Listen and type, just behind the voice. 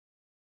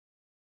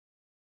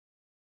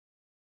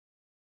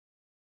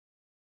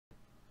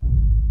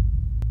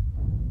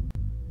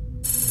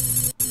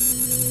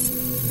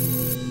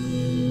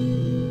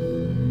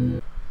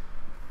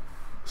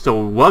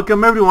So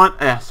welcome everyone.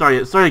 Sorry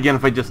again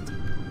if I just.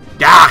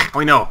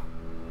 I know.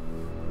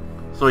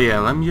 So yeah,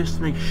 let me just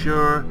make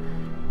sure.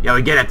 Yeah,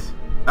 we get it.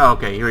 Oh,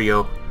 okay, here we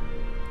go.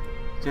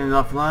 Turn it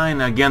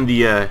offline again.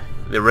 The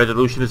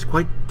resolution is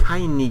quite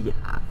tiny,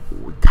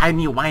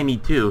 whiny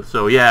too.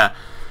 So yeah.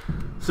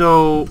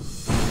 So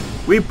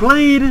we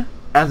played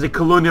as a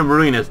Colonial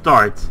Marine at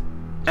start,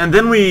 and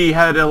then we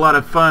had a lot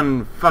of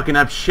fun fucking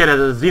up shit as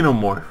a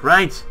Xenomorph,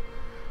 right?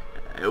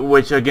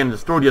 Which again, the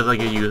story is like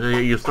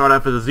you start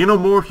off as a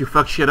Xenomorph, you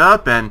fuck shit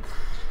up, and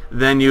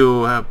then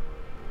you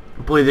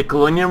play the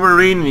Colonial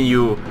Marine, and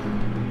you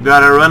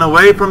gotta run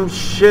away from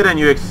shit, and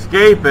you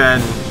escape,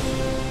 and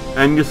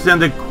you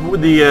send the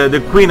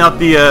Queen out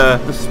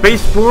the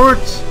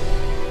spaceport,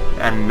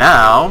 and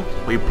now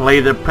we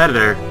play the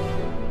Predator.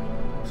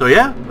 So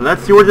yeah,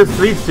 let's see where this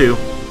leads to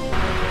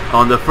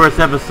on the first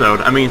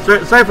episode. I mean,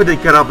 sorry for the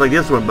cut off like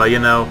this one, but you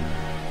know.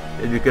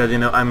 Because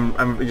I'm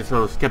just a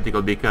little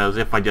skeptical, because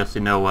if I just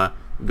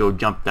go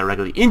jump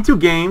directly into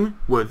game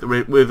with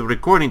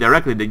recording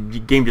directly, the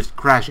game just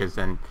crashes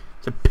and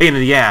it's a pain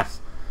in the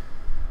ass.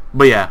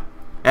 But yeah,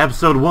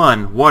 episode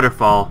 1,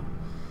 Waterfall.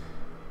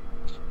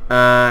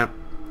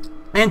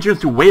 Entrance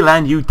to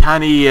Wayland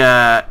Yutani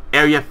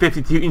Area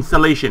 52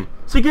 installation.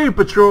 Security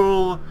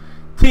patrol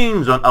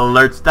teams on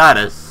alert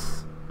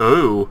status.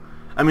 Oh,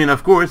 I mean,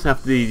 of course,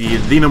 after the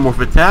Xenomorph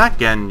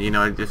attack and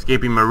the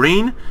escaping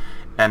Marine.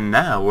 And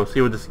now we'll see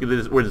where this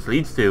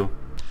leads to.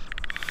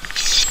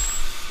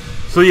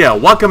 So yeah,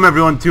 welcome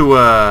everyone to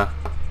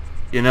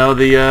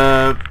the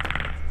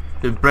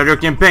Predator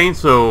campaign.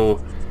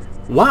 So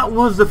what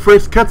was the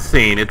first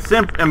cutscene? It's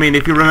simple. I mean,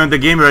 if you remember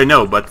the game, you already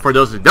know. But for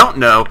those who don't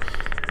know,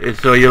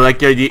 so you're like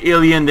the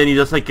alien, then you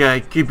just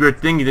keep your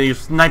thing, and then you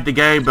snipe the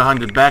guy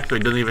behind the back, so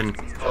he doesn't even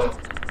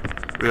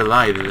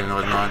realize it and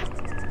whatnot.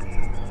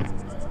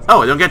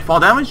 Oh, I don't get fall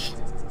damage?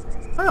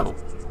 Oh,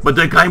 but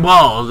they climb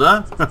walls,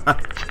 huh?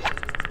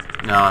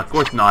 No, of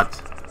course not.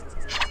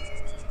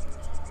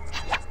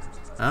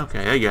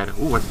 Okay, I get it.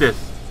 Ooh, what's this?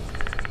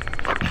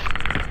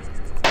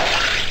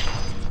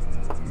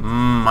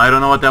 I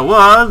don't know what that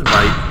was,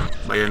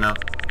 but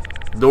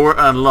door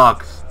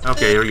unlocks.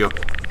 Okay, here we go.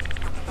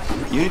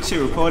 Unit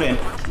 2, report in.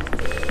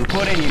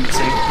 Report in, Unit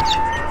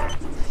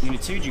 2.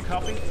 Unit 2, do you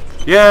copy?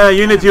 Yeah,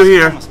 Unit 2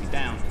 here. Must be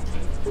down.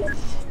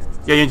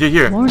 Yeah, Unit 2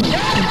 here. Warning,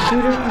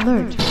 intruder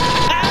alert.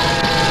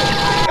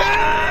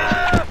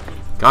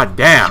 God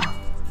damn.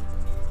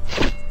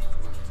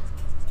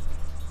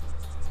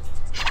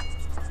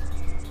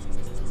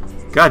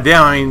 God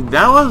damn, I mean,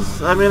 that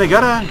was, I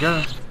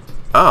gotta,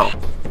 oh,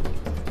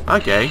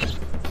 okay,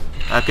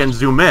 I can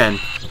zoom in,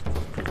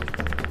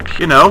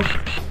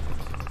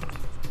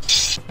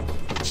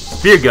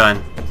 spear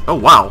gun, oh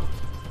wow,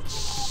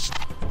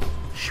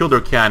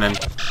 shoulder cannon,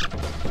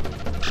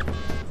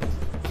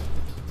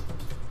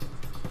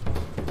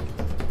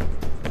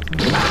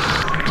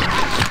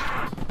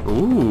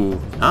 ooh,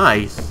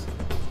 nice,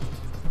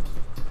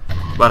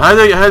 but how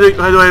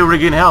do I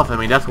regain health? I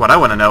mean, that's what I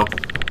want to know.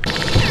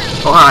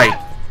 Oh, hi.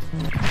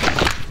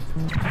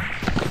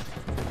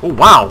 Oh,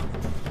 wow.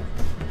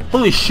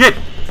 Holy shit.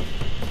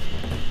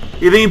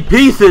 It's in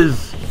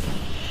pieces.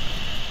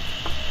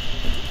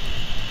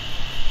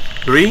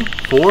 3,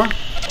 4.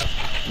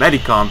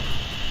 Medicom.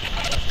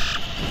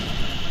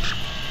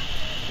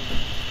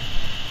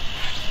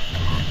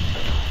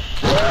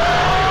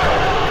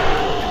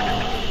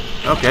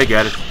 Okay,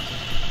 got it.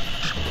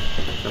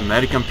 The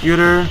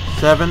Medicomputer.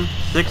 7,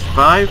 6,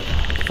 5,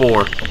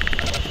 4.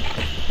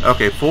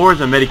 Okay, 4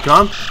 is a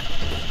Medicom.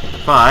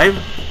 5.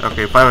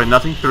 Okay, 5 is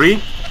nothing. 3.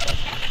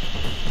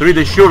 3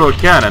 the shoulder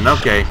cannon.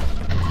 Okay.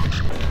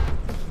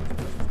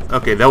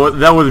 Okay, that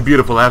was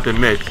beautiful, I have to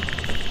admit.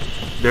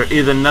 There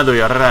is another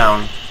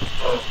around.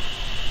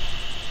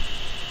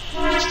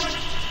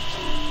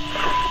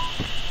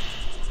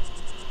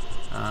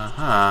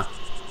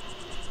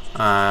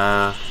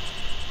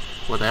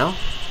 What the hell?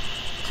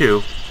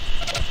 2.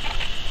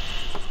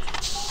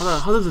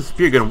 How does the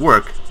spear gun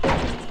work?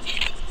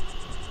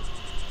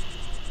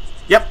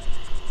 Yep,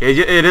 it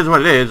is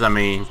what it is. I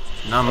mean,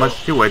 not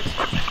much to it.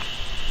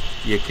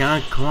 You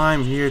can't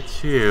climb here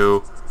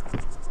too.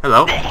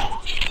 Hello.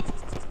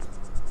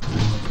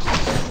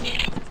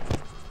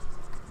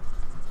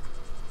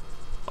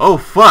 Oh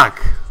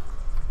fuck!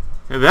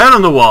 There's that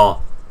on the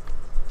wall.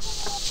 I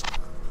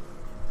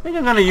think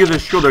I'm gonna use a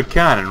shoulder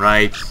cannon,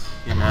 right?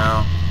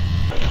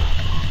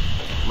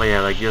 But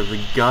yeah,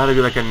 there's gotta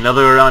be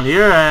another around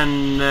here,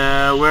 and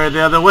we're the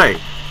other way.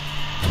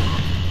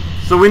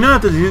 So we know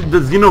that the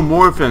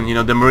Xenomorph and,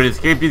 the Marine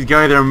escape, these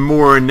guys are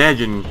more on edge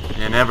than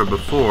ever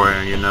before,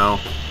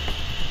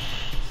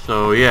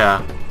 So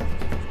yeah.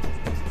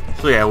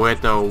 So yeah, we're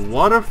at the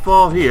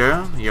waterfall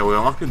here. Yeah, we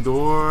unlock the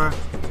door.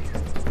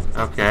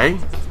 Okay.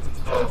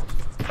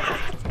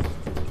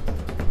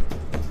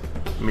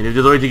 I mean, if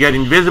there's a way to get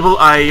invisible,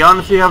 I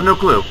honestly have no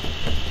clue.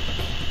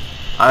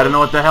 I don't know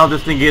what the hell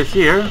this thing is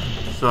here,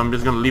 so I'm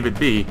just gonna leave it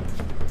be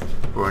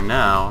for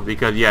now,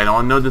 because yeah, I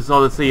don't know this is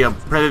all, let's see, a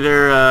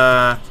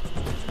Predator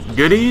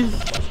goodies.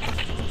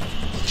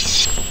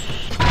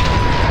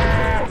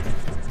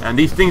 And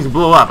these things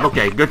blow up.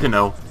 Okay, good to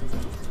know.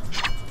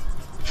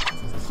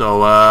 So,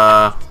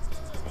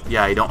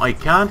 yeah, I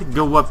can't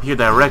go up here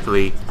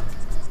directly.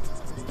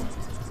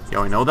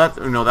 Yeah, we know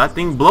that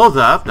thing blows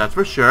up, that's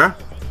for sure.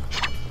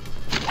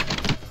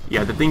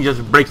 Yeah, the thing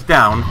just breaks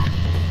down.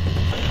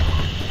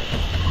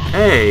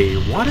 Hey,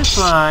 what if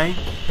I...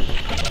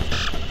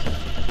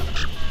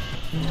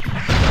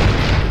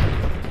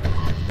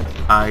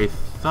 I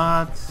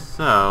thought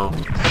so.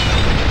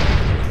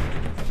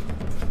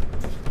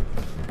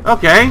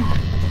 Okay,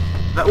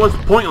 that was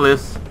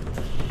pointless.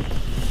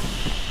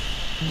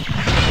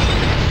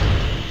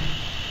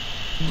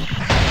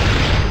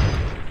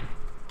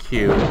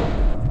 Q.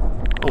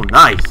 Oh,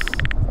 nice.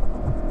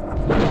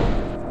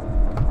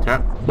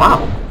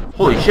 Wow.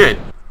 Holy shit.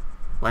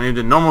 I need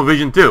the normal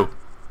vision too.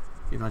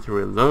 You don't have to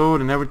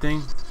reload and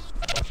everything.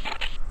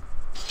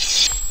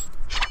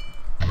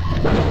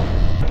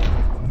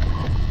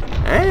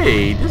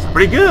 Hey, this is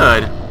pretty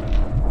good.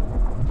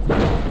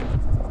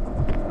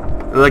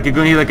 Like you're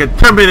gonna need like a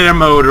Terminator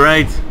mode,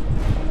 right?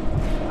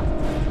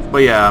 But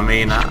yeah, I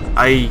mean,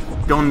 I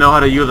don't know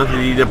how to use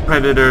the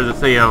Predator to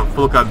say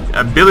full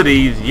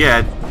abilities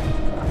yet.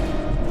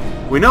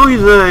 We know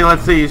he's,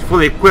 let's say, he's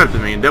fully equipped.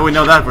 I mean, then we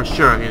know that for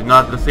sure. He's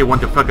not, let's say, one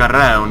to fuck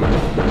around.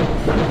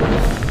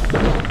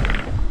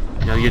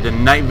 You know, you get the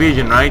night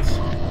vision, right?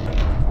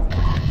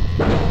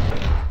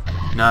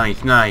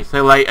 Nice, nice.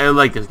 I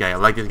like this guy. I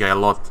like this guy a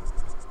lot.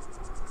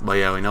 But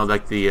yeah, we know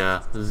like the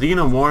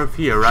xenomorph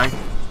here, right?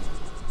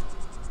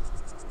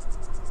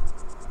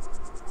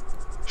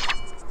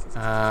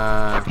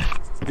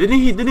 Didn't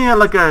he have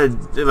like a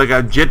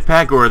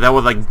jetpack, or that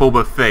was like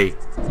Boba Fett?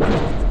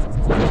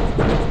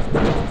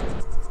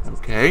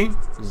 Okay,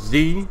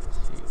 Z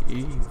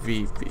E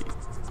V P.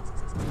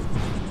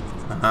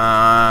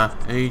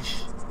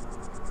 H.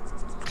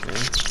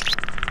 Okay.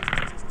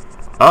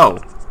 Oh,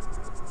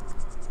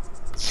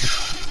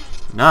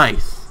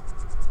 nice.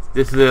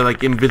 This is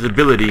like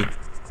invisibility.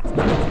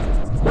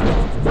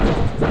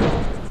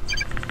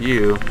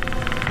 You.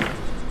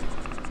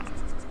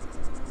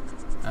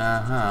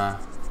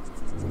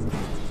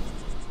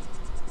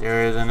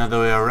 There is another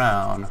way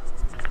around.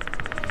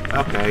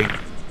 Okay.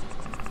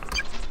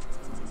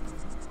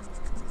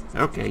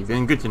 Okay,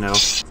 then good to know.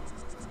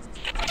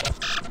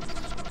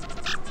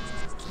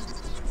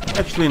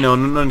 Actually, no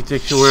need to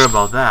actually worry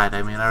about that.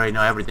 I mean, I already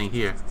know everything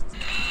here.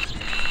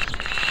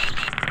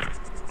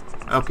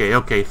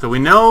 Okay, so we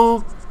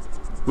know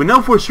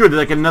for sure there's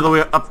like another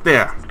way up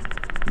there.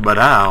 But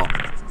how?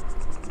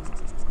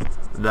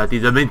 That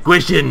is a big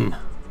question.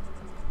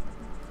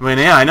 I mean,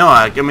 yeah, I know.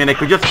 I mean, I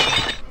could just...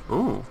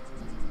 Ooh.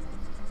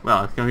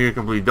 Well, it's gonna be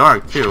completely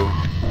dark too.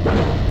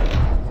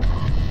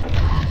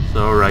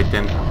 So, right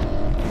then.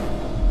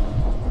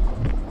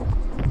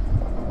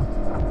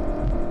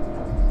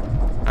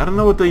 I don't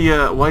know what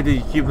the why they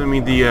keep me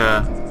the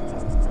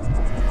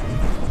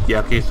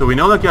yeah, okay, so we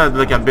know like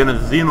I've been a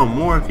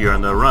xenomorph here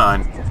on the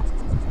run.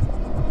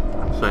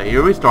 So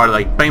here we start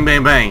like bang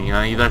bang bang. You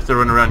know, you guys still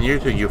run around here,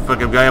 so you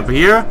fucking guy up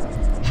here.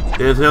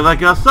 There's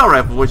like a assault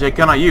rifle which I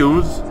cannot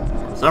use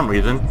for some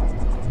reason.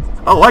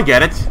 Oh, I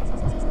get it.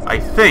 I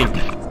think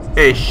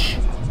ish.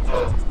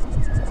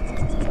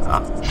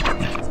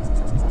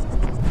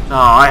 Oh,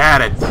 I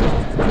had it.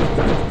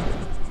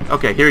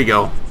 Okay, here we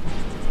go.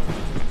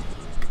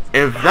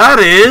 If that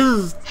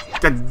is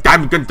the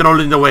damn control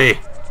in the way.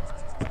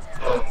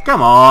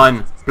 Come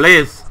on,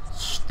 please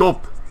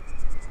stop.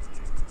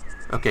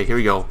 Okay, here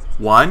we go.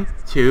 1,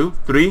 2,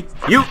 3,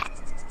 you.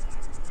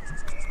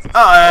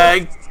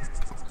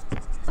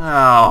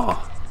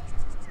 Oh.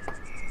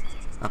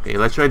 Okay,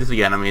 let's try this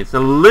again. I mean, it's a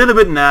little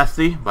bit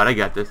nasty, but I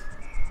got this.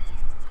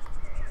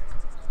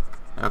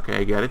 Okay,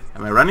 I got it.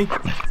 Am I running?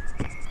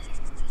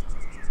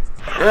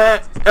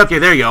 Okay,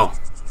 there you go.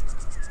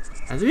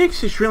 That's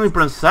extremely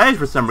precise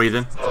for some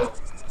reason.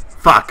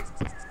 Fuck.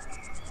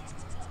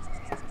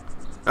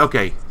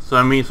 Okay, so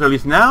I mean, so at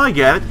least now I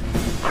get it.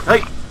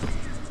 Hey,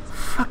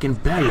 fucking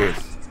barriers.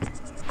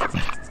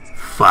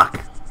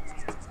 Fuck.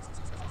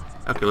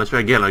 Okay, let's try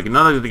again. Like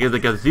another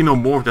like a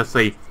xenomorph that's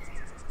say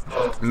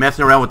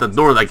messing around with the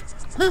door. Like,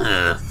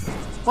 huh,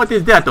 what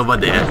is that over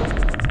there?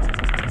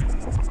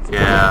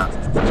 Yeah.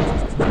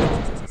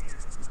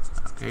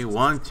 Okay,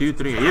 1, 2,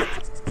 3. Yep.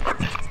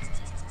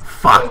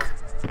 Fuck.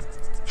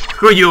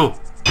 Screw you.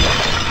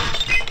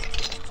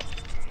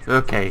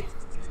 Okay.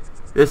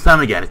 This time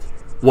I get it.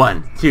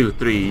 1, 2,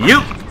 3.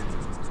 You.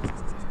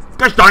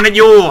 Gosh darn it,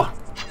 you!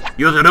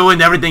 You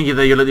ruined everything, you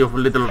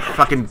little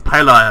fucking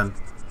pylon.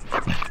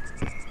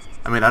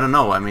 I mean, I don't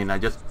know. I mean, I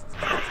just...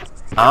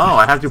 Oh,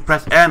 I have to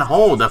press and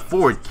hold the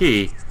forward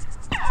key.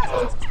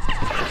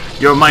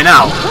 You're mine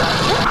now.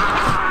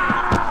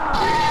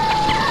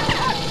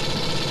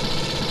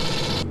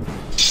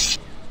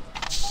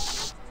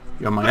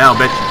 You're mine now,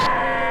 bitch.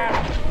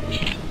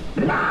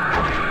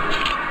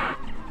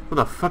 Who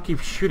the fuck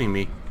keeps shooting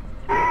me?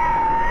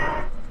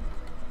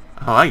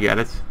 Oh, I get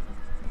it.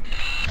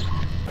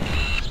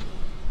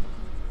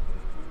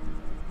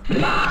 Could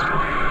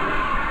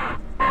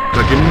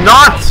you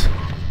not?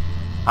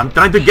 I'm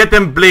trying to get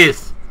them,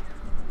 please.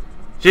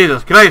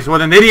 Jesus Christ,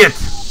 what an idiot!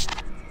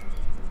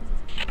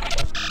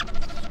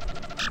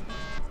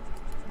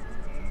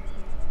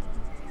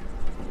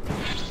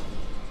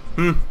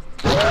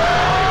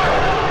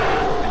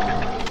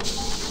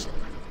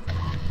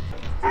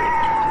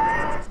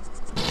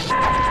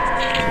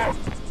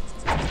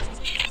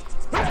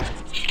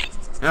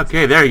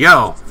 Okay, there you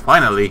go.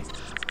 Finally.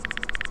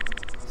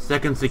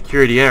 Second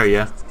security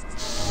area.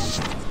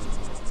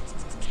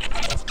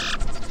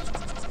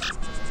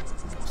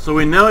 So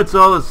we know it's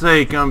all, let's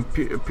say,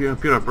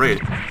 computer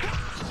operated.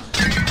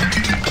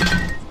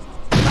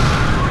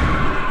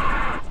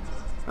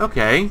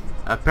 Okay.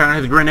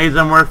 Apparently his grenades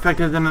are more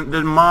effective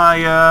than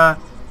my,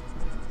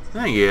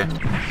 thing here.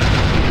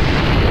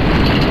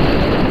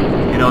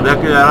 You know, that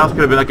also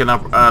could have been like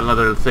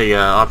another, let's say,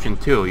 option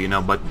 2, you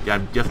know, but I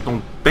just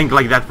don't think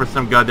like that for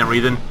some goddamn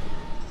reason.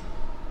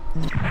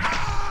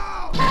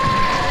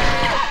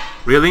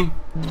 Really?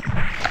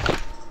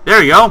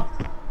 There you go!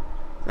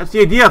 That's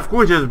the idea, of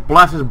course, just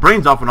blast his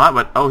brains off or not,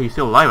 but oh, he's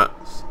still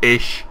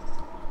alive-ish.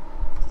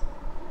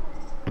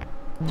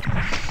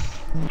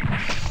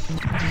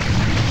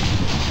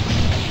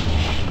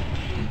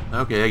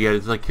 Okay, I get it.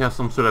 It's like has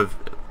some sort of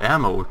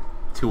ammo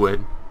to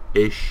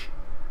it-ish.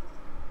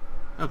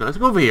 Okay, let's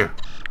go over here.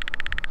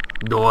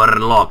 Door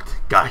locked.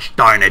 Gosh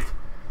darn it.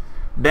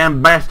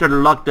 Damn bastard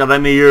locked it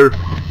in here.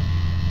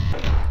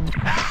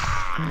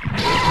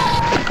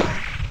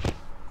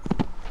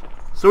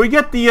 So we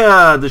get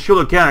the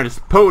shoulder cannon, this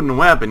potent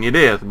weapon, it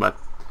is, but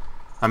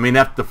I mean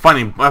after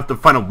the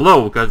final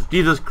blow, because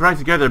Jesus Christ,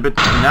 you guys are a bit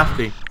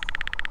nasty.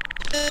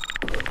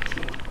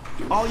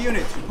 All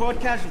units, report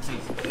casualties.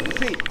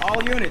 Repeat,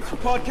 all units,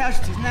 report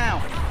casualties now.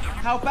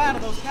 How bad are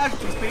those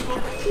casualties,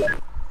 people?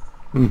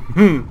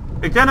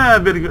 It kinda a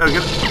bit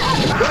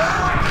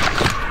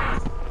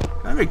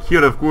kinda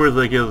cute, of course,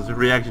 like his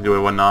reaction to it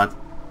and whatnot.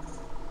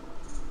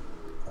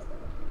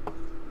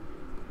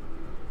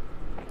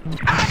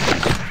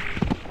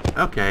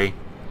 Okay.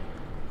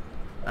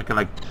 I can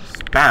like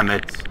spam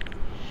it.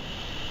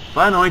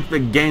 Finally to the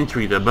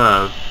gantries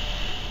above.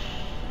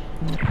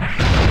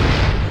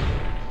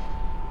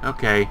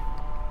 Okay.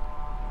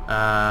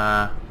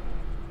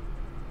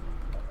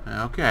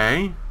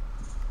 Okay.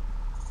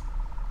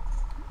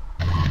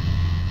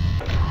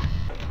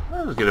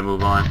 Well, let's get a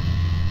move on.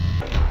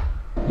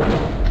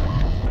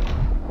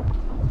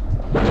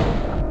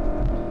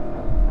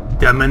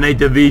 Dominate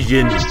the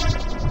vision.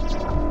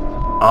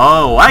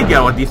 Oh, I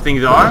get what these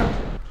things are.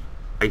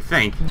 I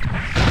think.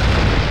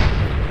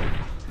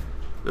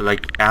 They're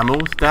like ammo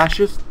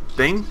stashes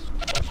thing.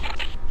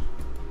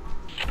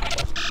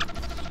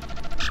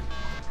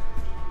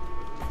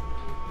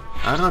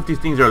 I don't know if these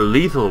things are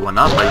lethal or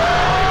not, like.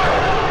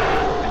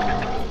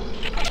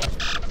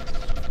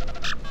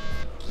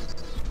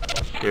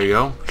 There you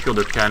go,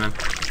 shoulder cannon.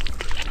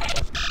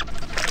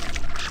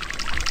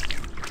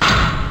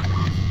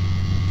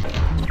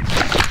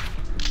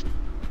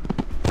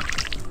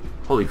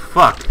 Holy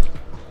fuck.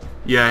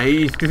 Yeah,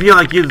 he's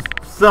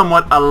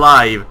somewhat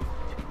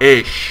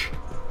alive-ish.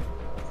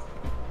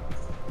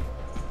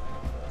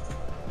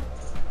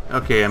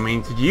 Okay, I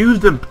mean, to use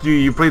the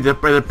you play the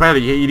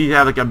PredAlien, you need to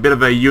have like a bit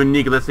of a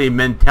unique, let's say,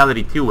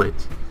 mentality to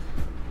it.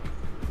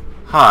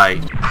 Hi.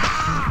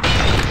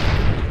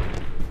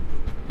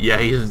 Yeah,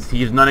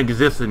 he's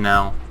non-existent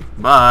now.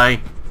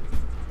 Bye.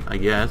 I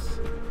guess.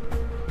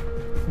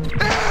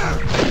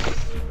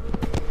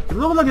 It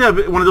looks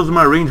like one of those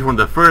Marines from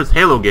the first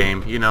Halo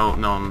game. You know,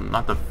 no,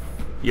 not the,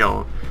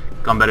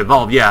 Combat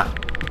Evolved. Yeah.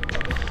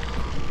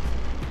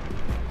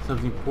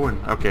 Something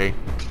important. Okay.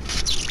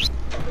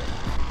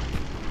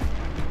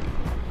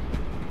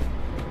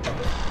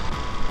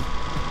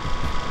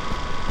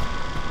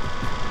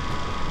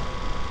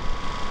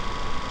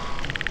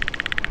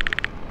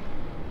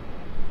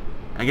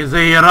 I can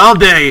stay here all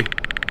day.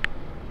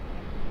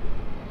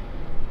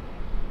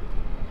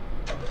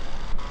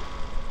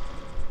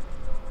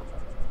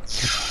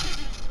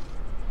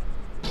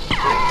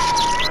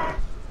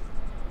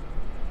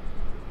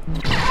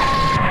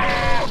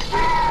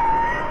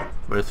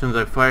 But as soon as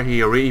I fire,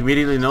 he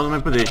immediately knows my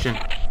position.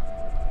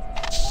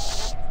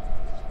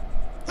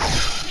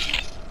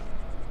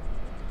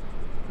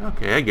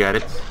 Okay, I get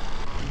it.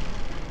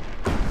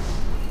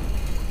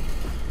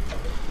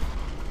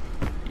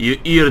 You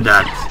hear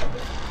that?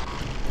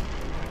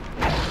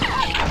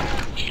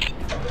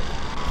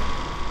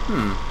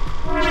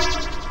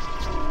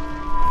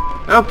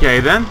 Okay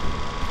then.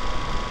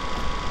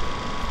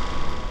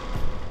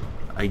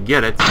 I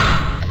get it.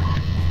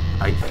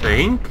 I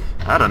think.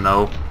 I don't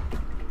know.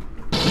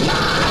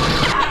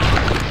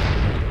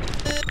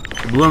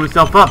 He blew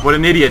himself up. What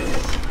an idiot.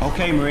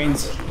 Okay,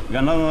 Marines. We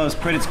got none of those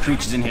predator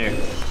creatures in here.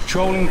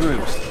 Patrolling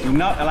groups. Do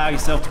not allow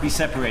yourself to be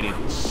separated.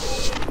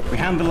 We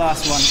handled the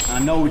last one,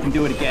 and I know we can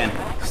do it again.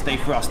 Stay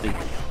frosty.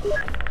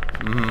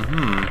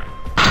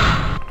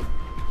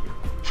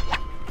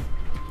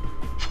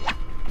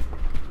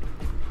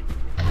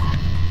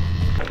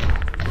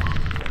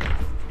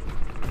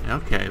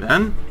 Okay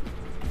then.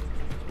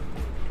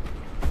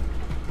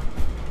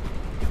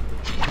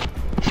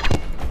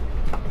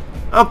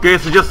 Okay,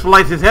 so just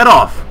slice his head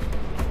off.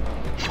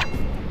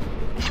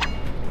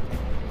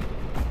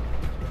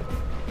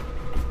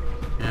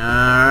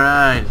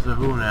 Alright, so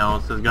who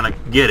else is gonna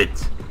get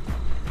it?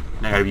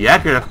 And I gotta be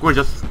accurate, of course,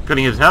 just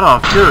cutting his head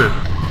off too.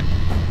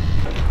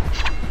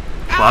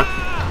 Fuck.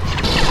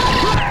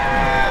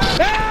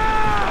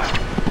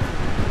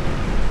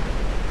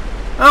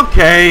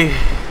 Okay.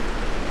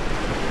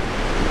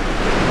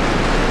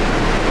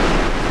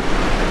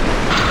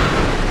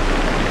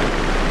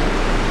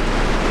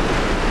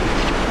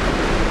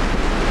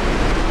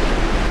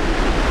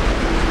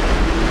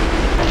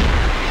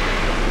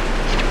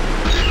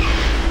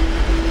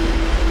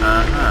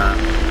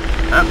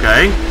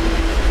 Okay.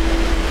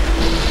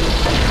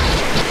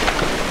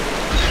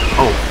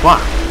 Oh,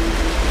 fuck.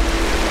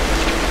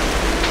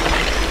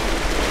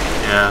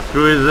 Yeah,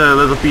 through his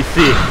little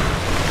PC.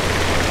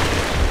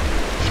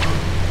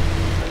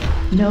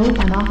 No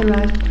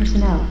unauthorized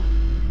personnel.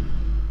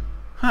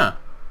 Huh.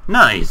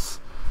 Nice.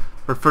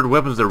 Preferred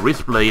weapons are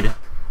wrist blade.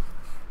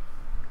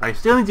 I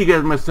still need to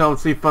get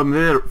myself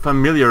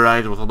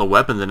familiarized with all the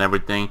weapons and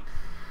everything.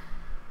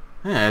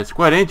 Yeah, it's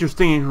quite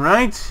interesting,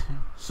 right?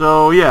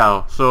 So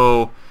yeah,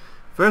 so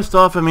first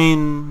off, I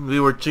mean, we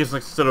were chasing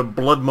like sort of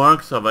blood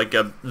marks of like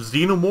a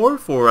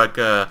xenomorph or like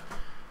a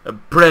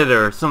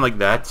predator or something like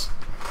that.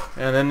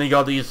 And then they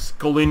got these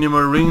colonial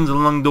marines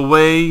along the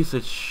way.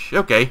 Such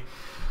okay,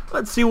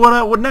 let's see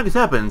what next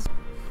happens.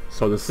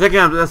 So the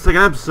second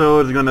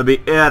episode is gonna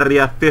be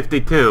Area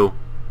 52,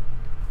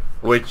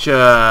 which you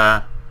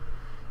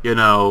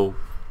know,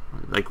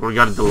 like we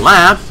got the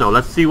lab. So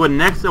let's see what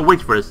next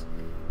awaits for us.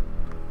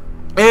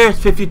 Area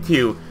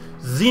 52.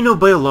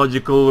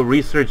 Xenobiological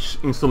Research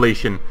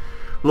Installation.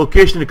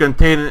 Location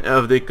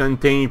of the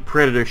contained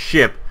Predator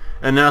ship.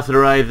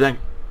 Unauthorized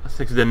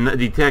accident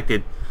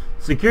detected.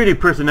 Security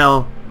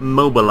personnel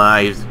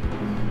mobilized.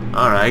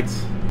 Alright.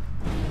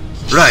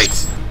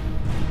 Right.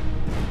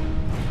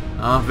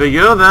 Off we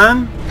go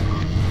then.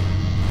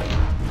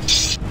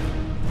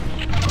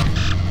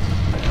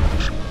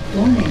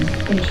 Warning,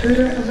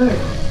 intruder alert.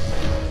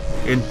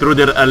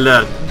 Intruder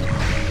alert.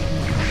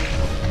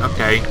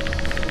 Okay.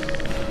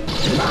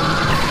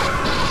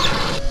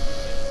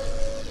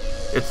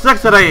 It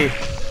sucks that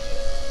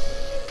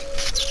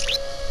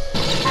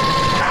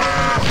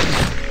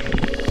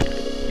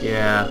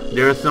yeah,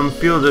 there are some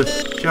fuel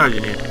discharge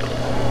in here.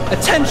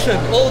 Attention,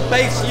 all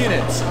base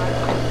units.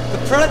 The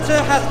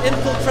Predator has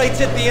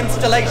infiltrated the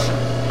installation.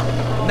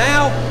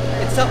 Now,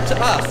 it's up to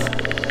us.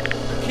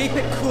 Keep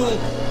it cool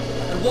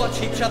and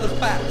watch each other's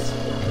backs.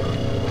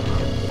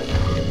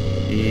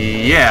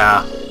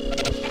 Yeah.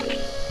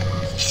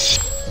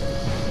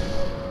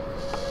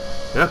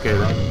 Okay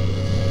then.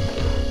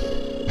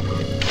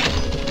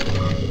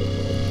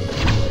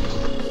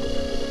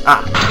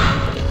 Ah.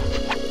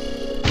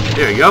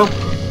 There you go.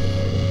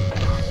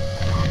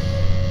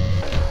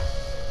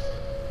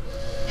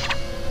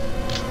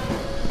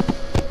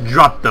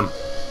 Drop them.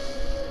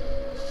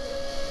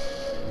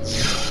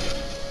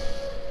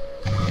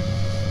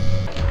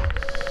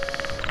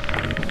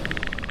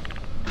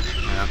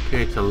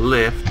 Okay, it's a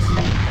lift.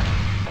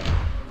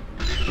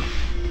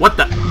 What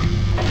the?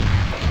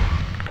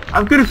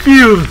 I'm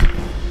confused!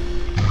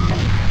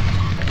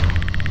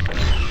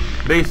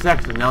 Base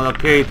exit, now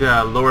locate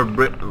lower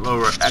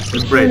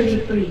exit bridge.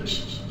 Security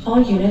breach.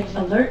 All units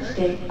alert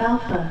state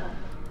Alpha.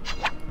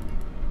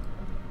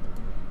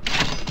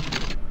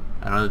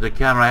 I don't know if the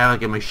camera have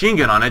like a machine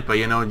gun on it, but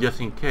you know, just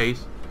in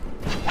case.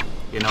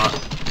 You know,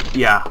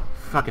 yeah,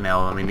 fucking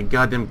hell, I mean the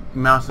goddamn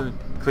mouse and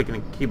clicking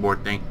the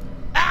keyboard thing.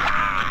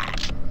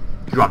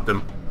 Drop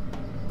them.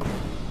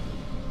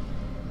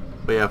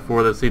 But yeah,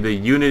 for let's see the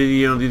unity,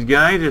 you know, these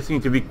guys, they seem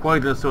to be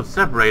quite so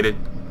separated.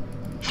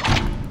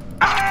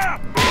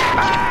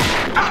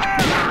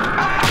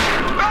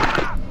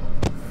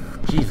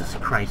 Jesus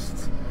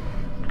Christ.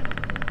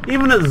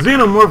 Even the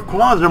xenomorph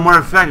claws are more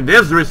effective.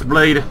 There's the wrist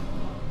blade.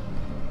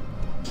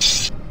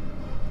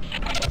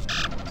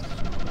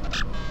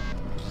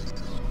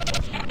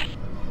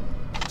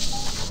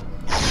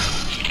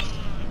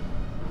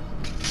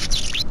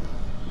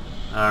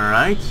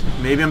 Alright,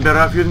 maybe I'm better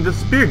off using the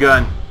spear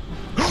gun.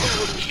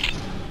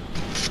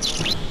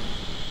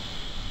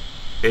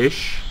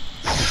 Ish.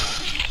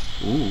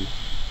 Ooh.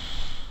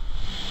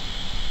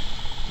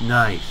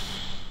 Nice.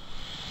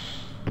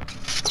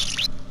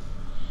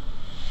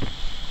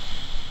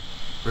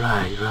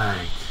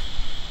 Right.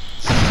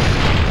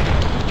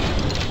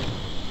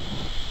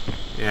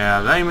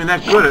 Yeah, I mean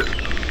that could have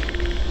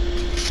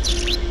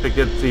picked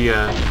up the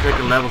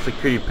second level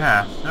security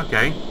pass.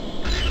 Okay.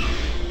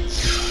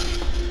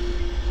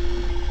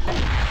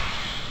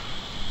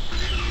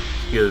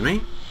 Excuse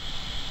me.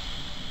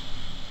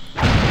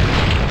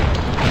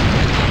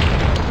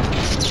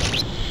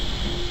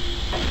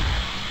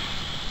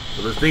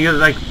 So this thing is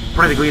like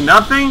practically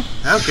nothing?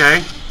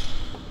 Okay.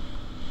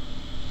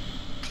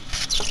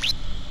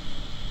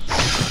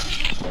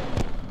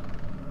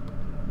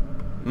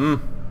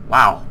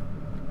 Wow.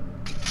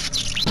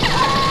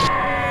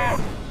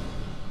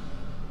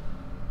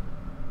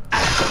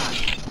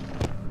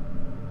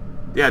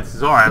 Yeah, it's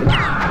his arm.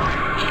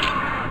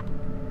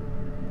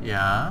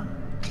 Yeah.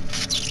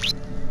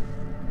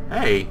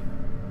 Hey.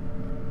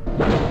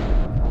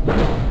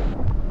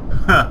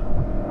 Huh.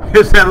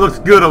 His hand looks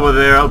good over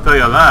there, I'll tell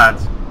you that.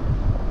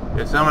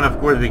 Yeah, someone of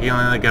course became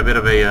like a bit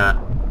of a, yeah.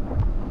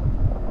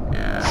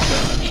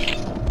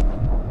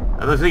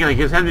 I was thinking like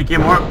his head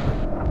became more...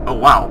 Oh,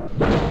 wow.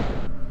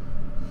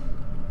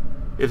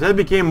 His head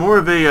became more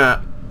of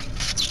a,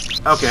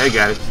 okay, I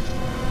got it.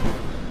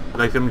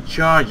 Like some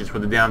charges for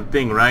the damn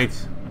thing, right?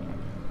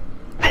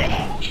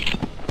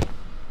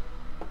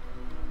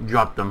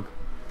 Drop them.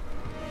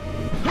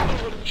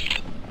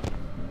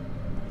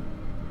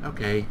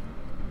 Okay.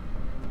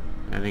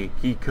 And a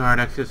key card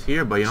access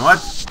here, but you know what?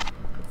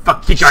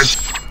 Fuck key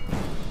cards!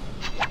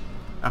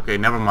 Okay,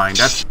 never mind.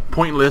 That's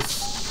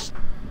pointless.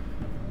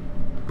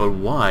 But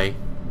why?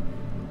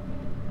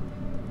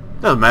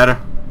 Doesn't matter.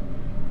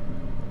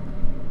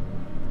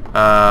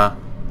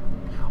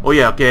 Oh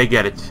yeah, okay, I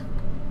get it.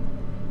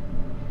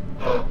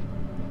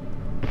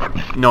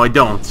 No, I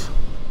don't.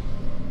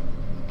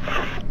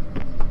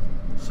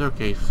 So,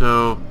 okay,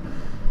 so...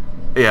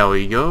 Yeah,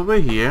 we go over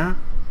here.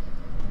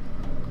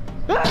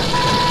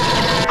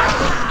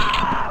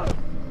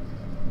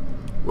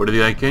 Where did the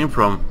guy came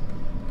from?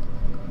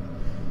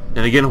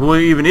 And again, who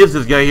even is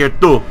this guy here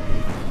too?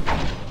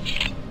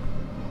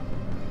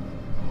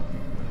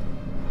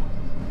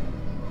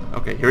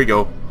 Okay, here we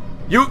go.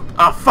 You!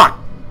 Ah, fuck!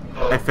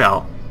 I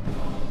fell.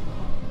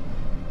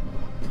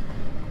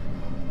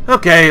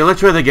 Okay, let's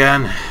try it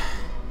again.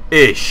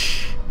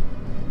 Ish.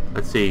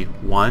 Let's see.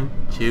 1,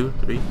 2,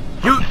 3. You!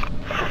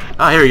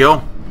 Ah, here we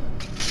go.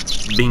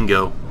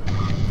 Bingo.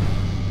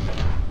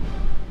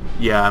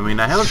 Yeah, I mean,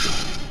 I haven't...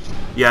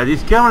 Yeah,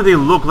 these cameras, they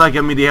look like,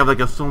 I mean, they have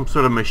like some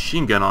sort of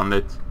machine gun on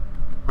it.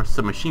 Or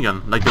submachine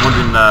gun. Like the ones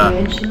in,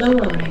 Bridge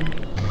lowering.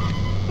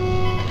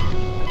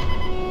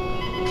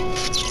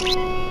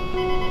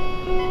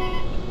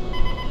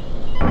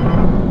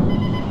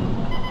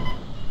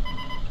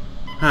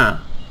 Huh.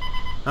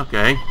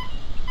 Okay.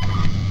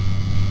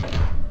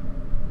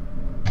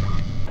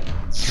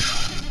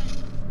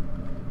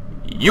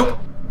 You.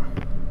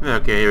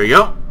 Okay, here we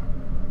go.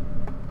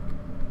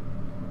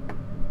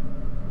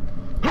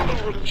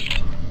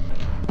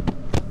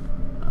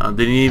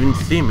 Didn't even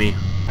see me.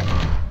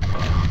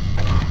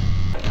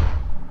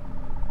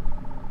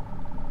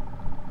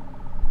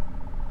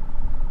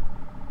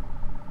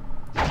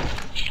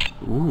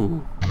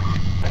 Ooh.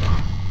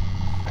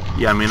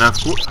 Yeah, I mean,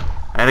 that's cool.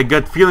 I had a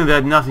gut feeling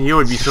that nothing here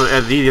would be so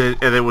as easy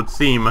as it would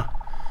seem.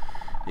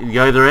 These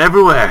guys are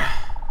everywhere.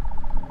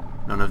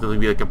 I don't know if there'll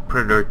be like a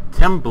predator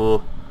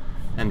temple,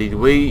 and these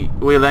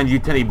Wayland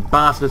Utani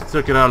bastards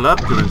took it all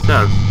up to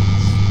themselves.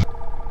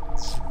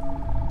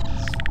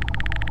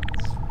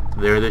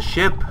 There's the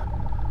ship.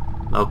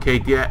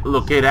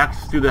 Locate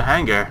access to the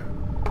hangar,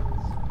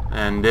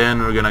 and then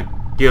we're gonna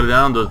kill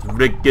down those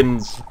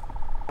frickin'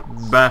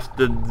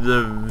 bastards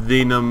of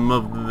venom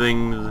of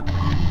things.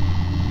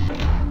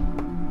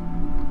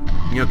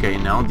 Okay,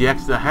 now the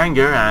exit the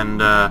hangar and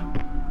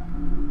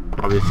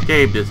probably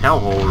escape this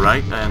hellhole,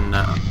 right? And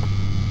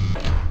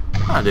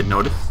I didn't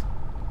notice.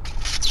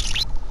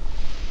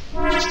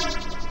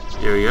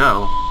 Here we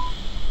go.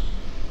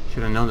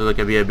 Should have known that there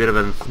could be a bit of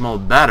a small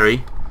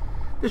battery.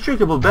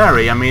 Destructible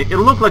battery. I mean, it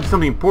looked like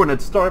something important at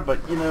the start, but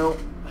you know,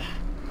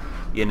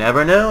 you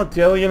never know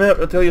until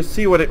you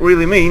see what it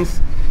really means.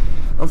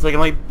 One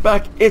second, my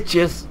back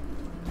itches.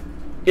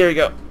 Here we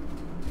go.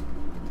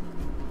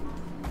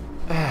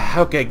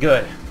 Okay,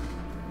 good.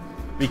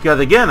 Because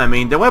again, I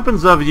mean, the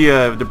weapons of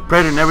the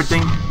Predator and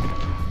everything,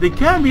 they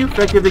can be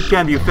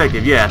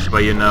effective, yes,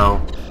 but you know,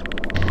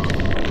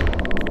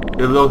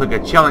 they look like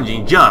a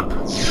challenging jump.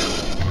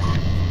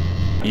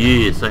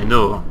 Yes, I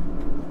know.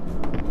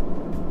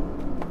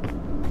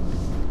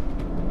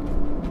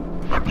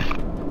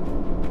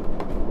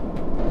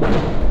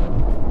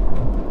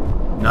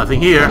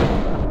 Nothing here.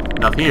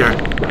 Nothing here.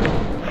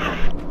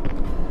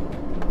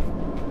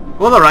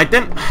 Well, alright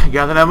then.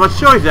 Guess I don't have much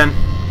choice then.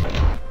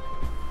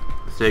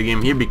 Save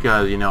game here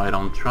because, you know, I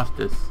don't trust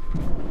this.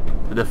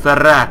 The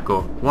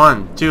Ferraco.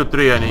 1, 2,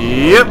 3, and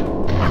yep.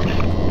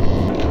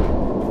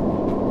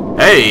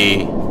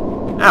 Hey.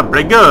 Yeah,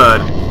 pretty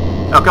good.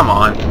 Oh, come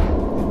on.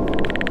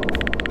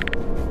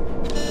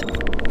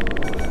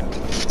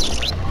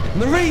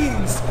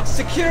 Marines!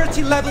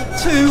 Security level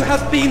 2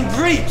 has been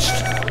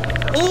breached!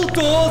 All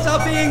doors are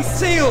being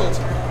sealed!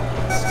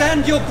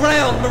 Stand your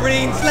ground,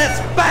 Marines! Let's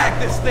bag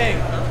this thing!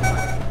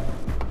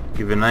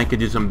 Even I could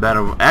do some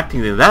better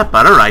acting than that,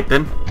 but alright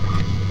then.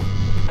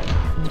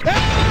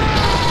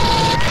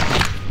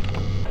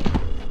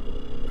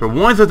 For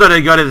once I thought I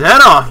got his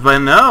head off, but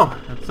no.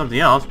 That's something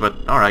else, but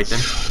alright then.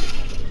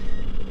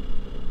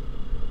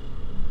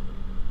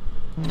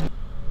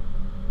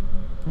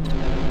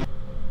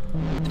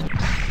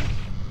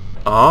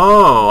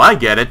 Oh, I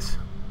get it.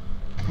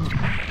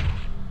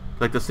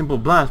 Like the simple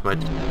blast, but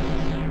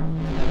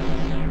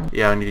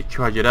yeah, I need to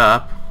charge it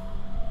up.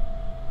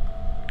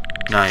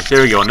 Nice,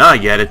 there we go, now I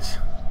get it.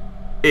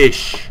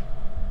 Ish.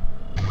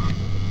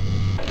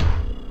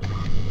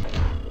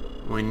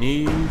 We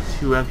need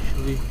to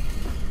actually...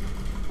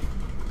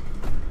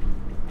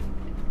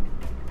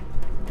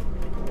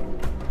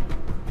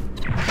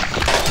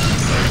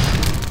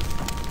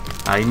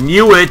 I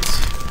knew it!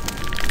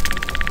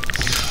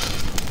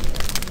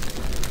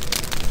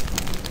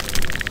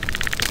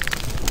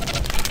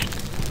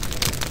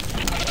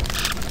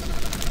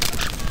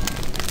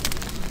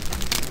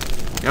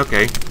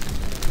 Okay.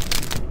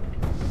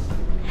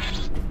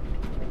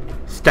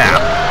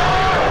 Stab.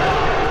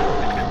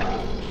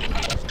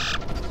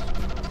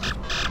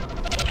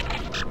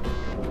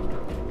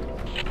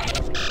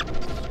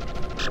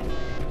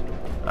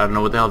 I don't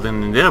know what the hell's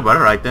in there, but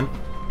alright then.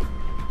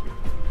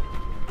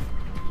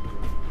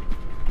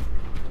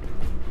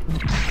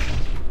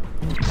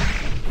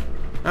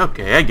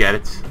 Okay, I get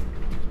it.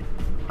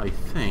 I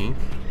think.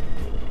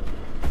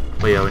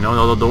 But yeah, we know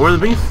all the doors are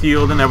being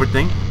sealed and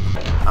everything.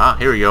 Ah,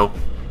 here we go.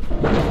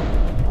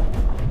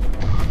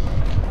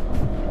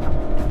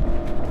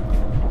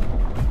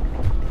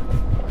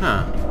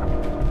 Huh.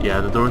 Yeah,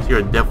 the doors here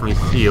are definitely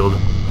sealed.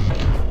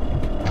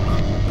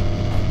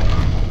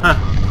 Huh.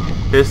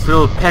 This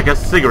little pack of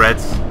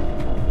cigarettes.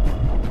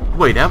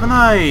 Wait, haven't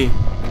I...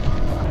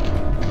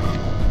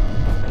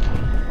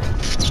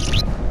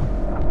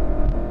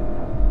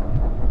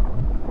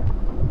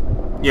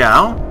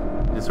 Yeah,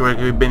 this is where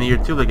we've been here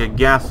too, like a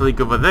gas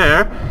leak over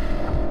there.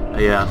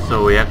 Yeah,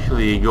 so we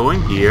actually go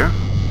in here.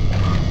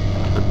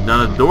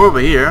 Another door over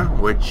here,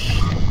 which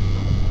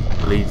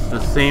leads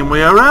the same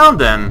way around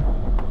then.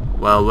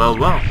 Well, well,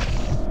 well.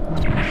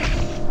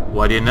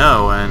 What do you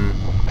know? And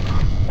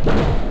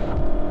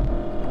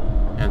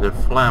they're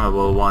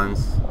flammable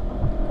ones.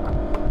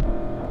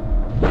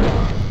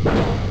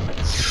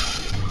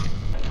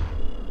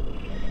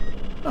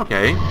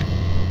 Okay.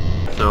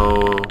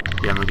 So,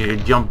 yeah, I'm gonna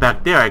jump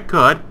back there. I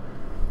could.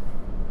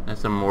 There's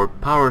some more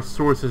power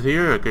sources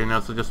here. I could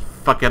also just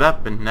fuck it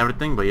up and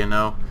everything, but you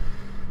know,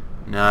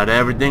 not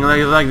everything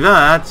like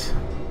that.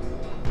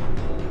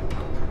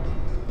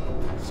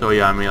 So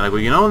yeah, I mean, like,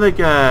 well, you know, like,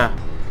 at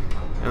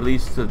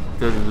least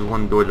there's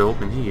one door to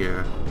open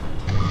here.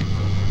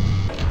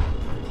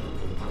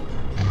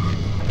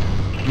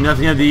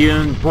 Nothing of the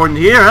important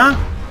here, huh?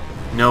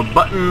 No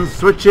buttons,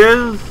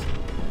 switches.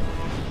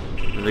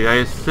 The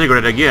guy's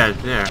cigarette again,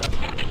 there.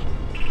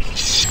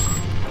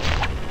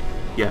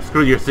 Yeah,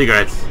 screw your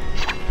cigarettes.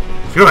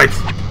 Screw it!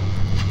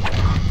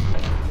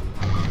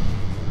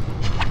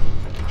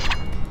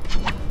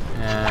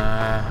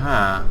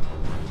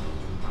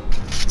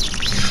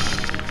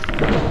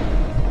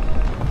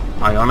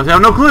 I honestly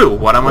have no clue.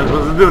 What am I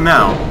supposed to do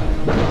now?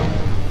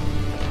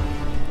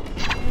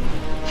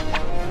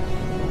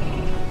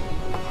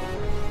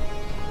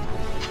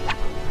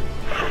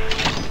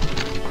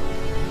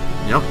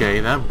 Okay,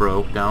 that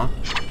broke down.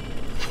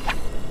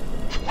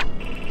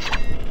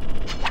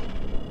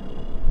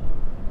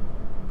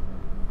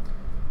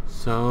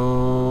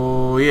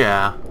 So,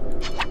 yeah.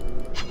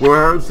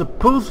 We're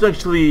supposed to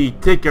actually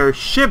take our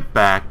ship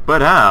back,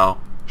 but how?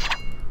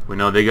 We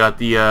know they got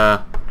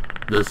the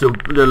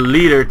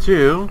leader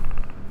too.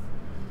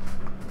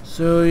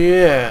 So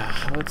yeah,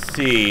 let's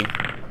see.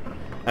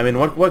 I mean,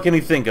 what can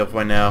we think of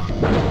right now?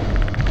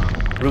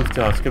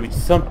 Rooftops could be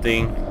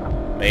something,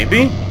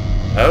 maybe.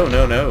 Oh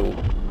no.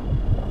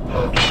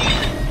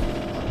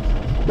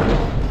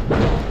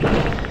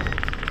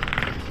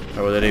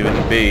 Or would that even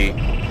be?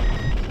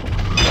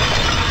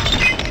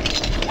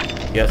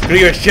 Yeah, screw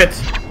your shit!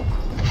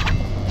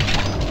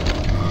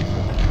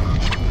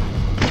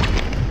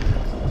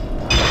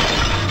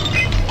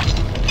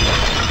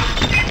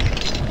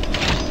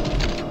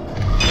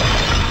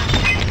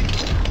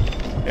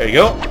 There you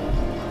go.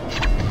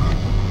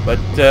 But,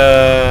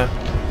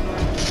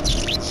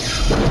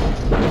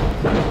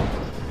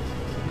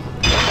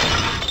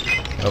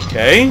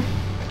 okay.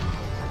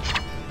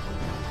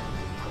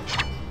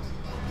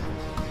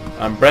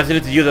 I'm pressing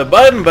it to use a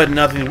button, but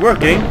nothing's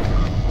working.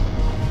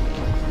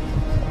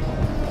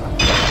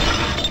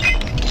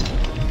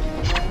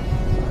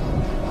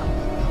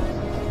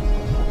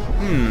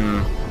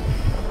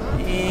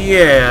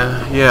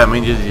 Yeah, I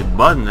mean, there's a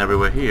button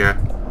everywhere here.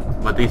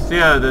 But they say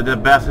the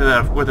basket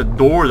that, of course, the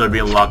doors are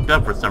being locked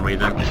up for some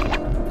reason.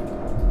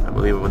 I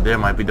believe over there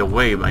might be the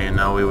way, but you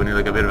know, we would need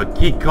like a bit of a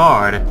key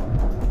card.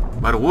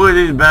 But would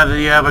these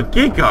bastards have a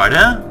key card,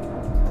 huh?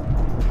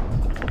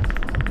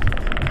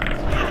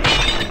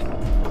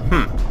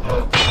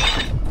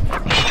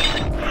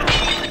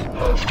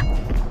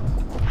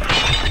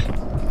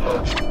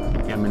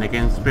 Yeah, I mean, they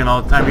can spend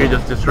all the time here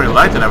just destroying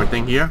lights and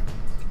everything here.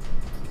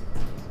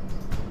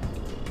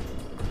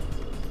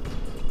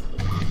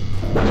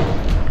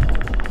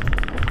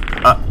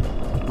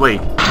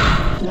 Wait.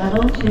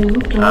 Level 2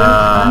 doors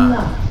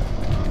unlocked.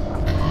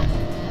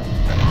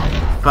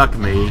 Fuck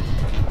me.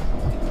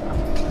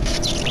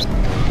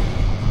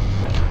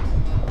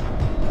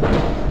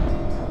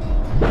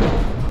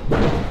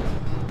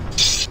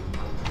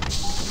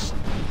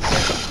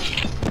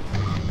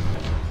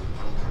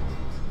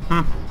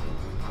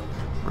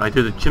 Right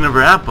to the chin of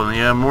her apple, and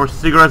yeah, more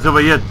cigarettes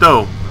over here,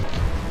 though.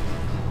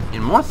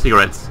 And more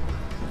cigarettes.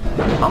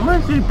 How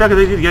much do you think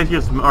these guys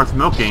here are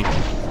smoking?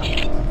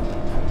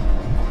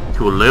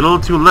 Too little,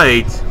 too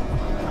late.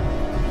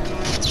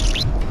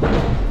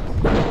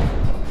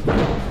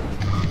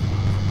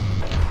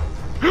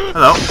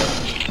 Hello.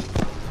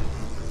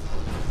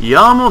 He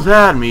almost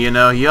had me, you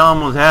know, he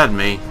almost had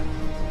me.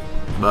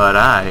 But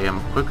I am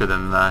quicker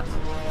than that.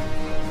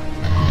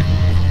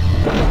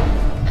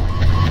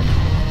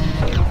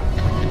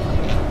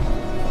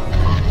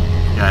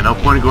 Yeah, no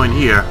point in going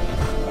here.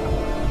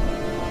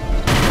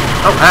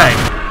 Oh, hey!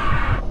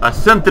 A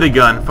sentry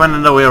gun, finding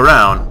another way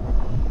around.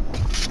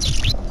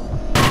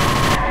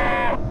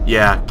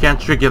 Yeah, can't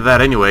trick you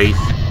that anyways.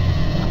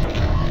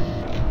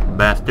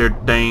 Bastard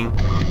thing.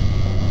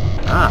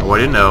 Ah, what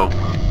do you know?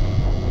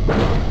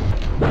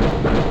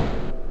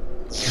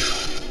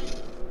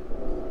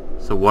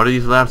 So what are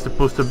these labs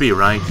supposed to be,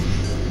 right?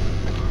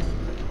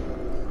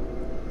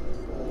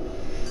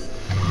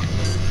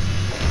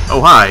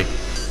 Oh, hi.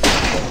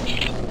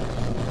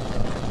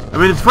 I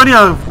mean, it's funny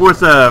how, of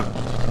course,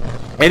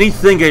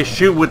 anything I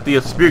shoot with the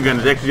spear gun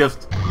is actually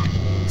just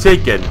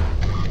taken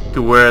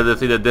to where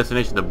the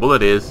destination the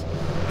bullet is.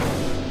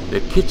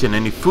 The kitchen.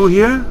 Any food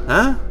here?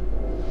 Huh?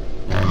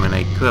 Yeah, I mean,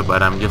 I could,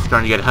 but I'm just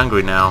starting to get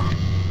hungry now.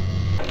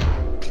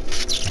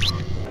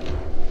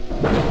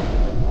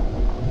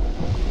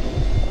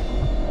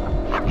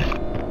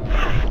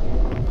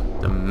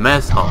 The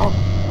mess hall.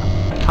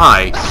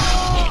 Hi.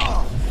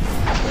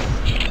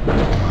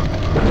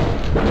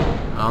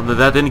 Although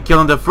that didn't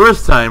kill him the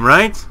first time,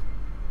 right?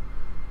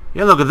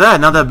 Yeah, look at that.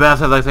 Now that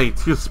bastard has like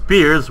 2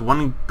 spears,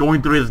 one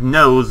going through his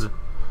nose.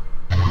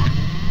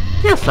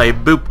 Yes, I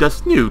booped the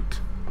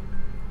snoot.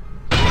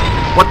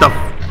 What the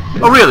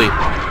f— oh, really?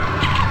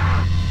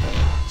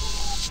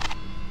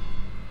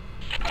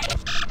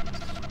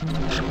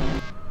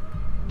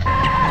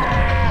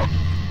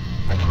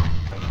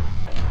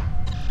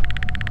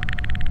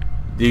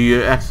 Do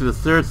you exit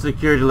the 3rd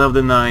security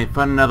level 9?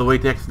 Find another way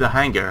to exit the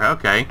hangar.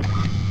 Okay.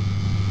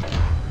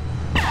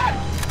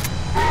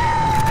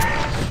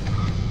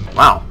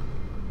 Wow.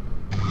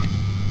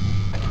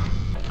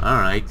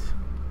 Alright.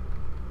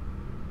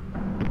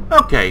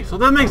 Okay, so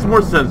that makes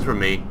more sense for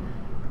me.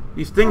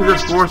 These things, of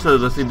course, are,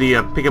 let's see, the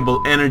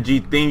pickable energy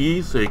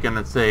thingies, so you can,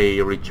 let's say,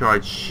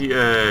 recharge,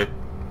 no,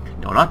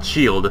 not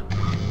shield,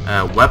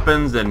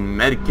 weapons and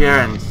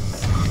medicare and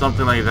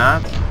something like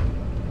that.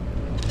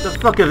 What the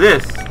fuck is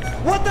this?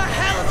 What the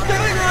hell is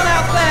going on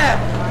out there?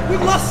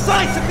 We've lost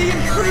sight of the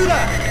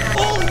intruder!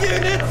 All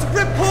units,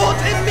 report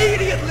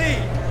immediately!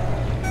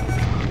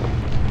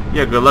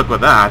 Yeah, good luck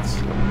with that.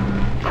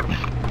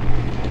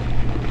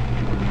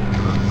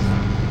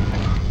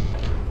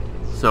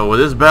 So with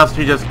this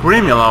bastard just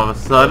screaming all of a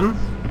sudden.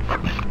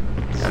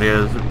 And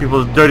there's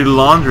people's dirty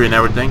laundry and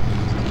everything.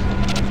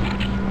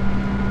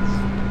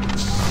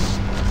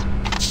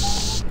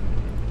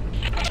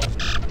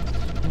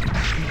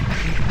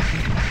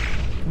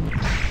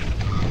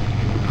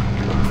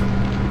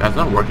 That's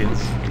not working.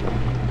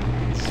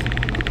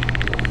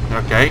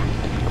 Okay.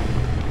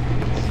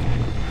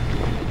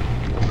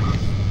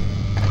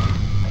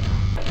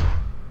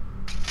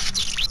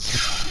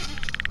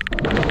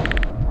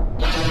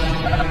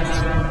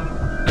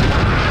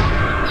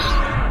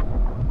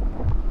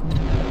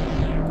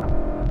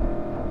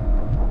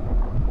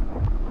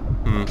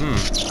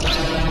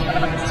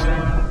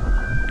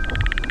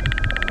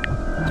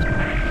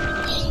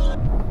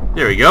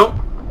 There we go.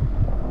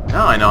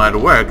 Now I know how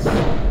it works.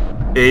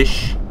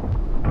 Ish.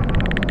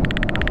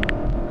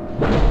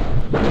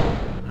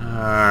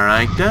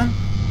 Alright then.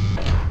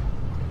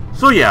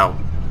 So yeah,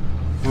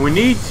 we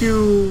need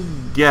to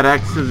get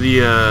access to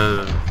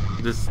the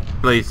this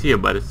place here,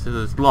 but it's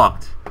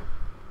locked.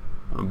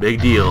 A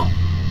big deal.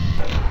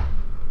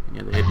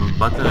 Yeah, the hidden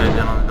button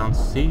I don't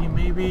see,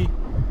 maybe?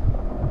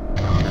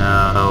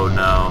 No,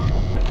 no.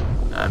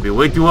 That'd be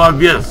way too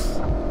obvious.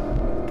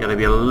 Gotta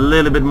be a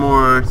little bit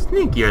more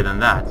sneakier than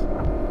that.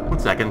 1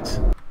 second.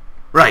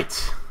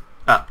 Right.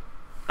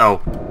 Oh.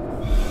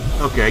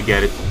 Okay, I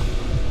get it.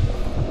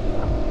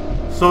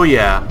 So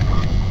yeah.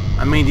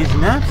 I mean, these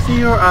maps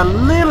here are a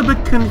little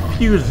bit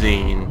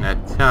confusing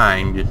at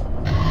times.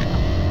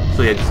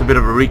 So yeah, just a bit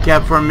of a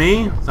recap for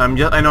me. So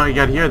I know I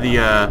got here the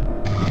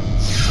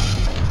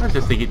let's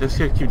just keep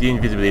the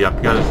invisibility up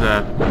because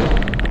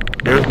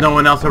there's no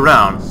one else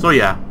around. So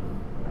yeah.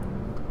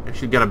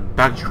 Actually gotta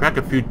backtrack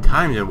a few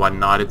times and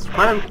whatnot. It's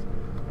quite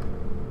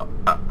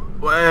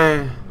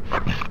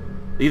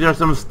these are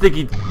some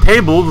sticky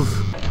tables.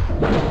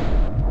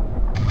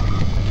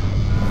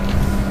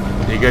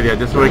 You got, yeah,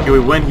 this way we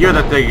went here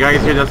that the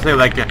guys here just say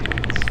like,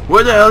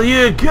 what the hell,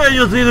 you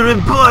casualties are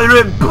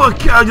report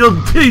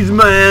casualties,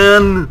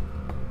 man.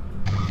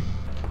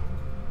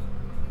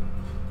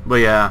 But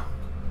yeah.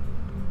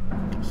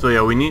 So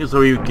yeah, we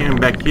came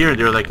back here.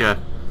 There are like a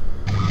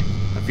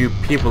few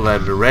people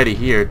that are already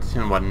here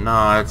and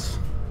whatnot.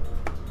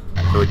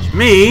 So which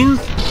means,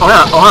 oh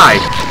yeah, oh hi.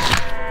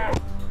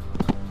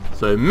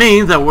 So it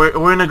means that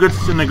we're in a good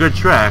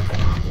track.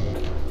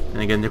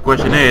 And again, the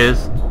question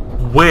is,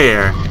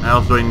 where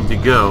else do I need to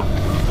go?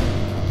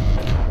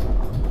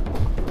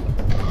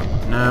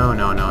 No,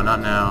 no, no, not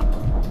now.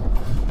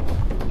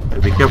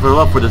 Gotta be careful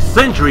up for the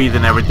sentries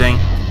and everything.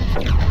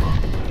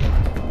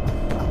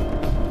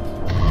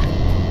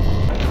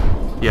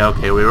 Yeah,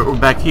 okay, we're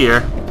back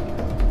here.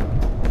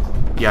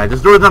 Yeah,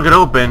 this door's not gonna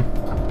open.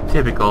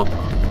 Typical.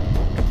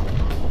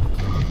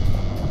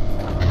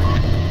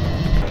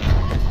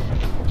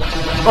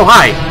 Oh,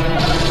 hi!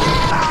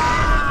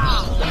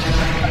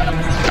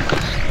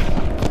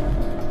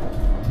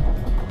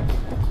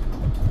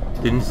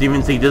 Didn't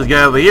even see this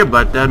guy over here,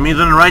 but that means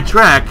on the right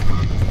track.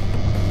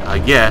 I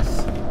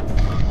guess.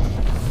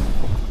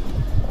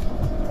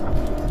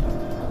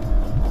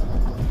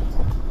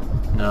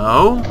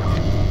 No?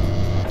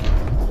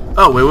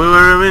 Oh, we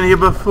were in here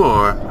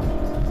before.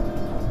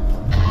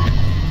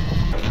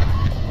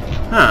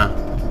 Huh.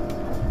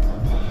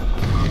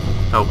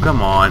 Oh,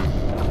 come on.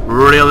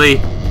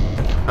 Really?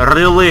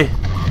 Really?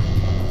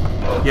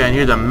 Yeah, and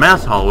here's a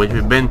mess hall, which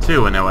we've been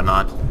to and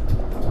whatnot.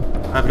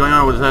 What's going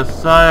on with the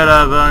side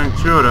of an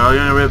intruder? Are you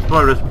gonna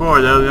report?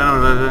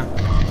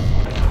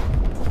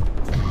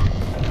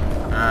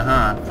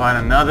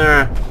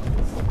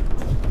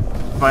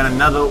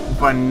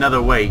 Find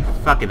another way.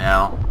 Fucking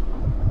hell.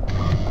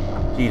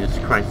 Jesus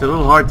Christ, it's a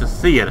little hard to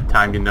see at a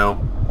time, you know.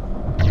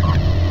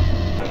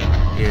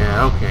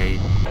 Yeah, okay.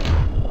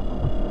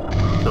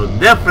 So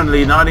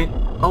definitely not in.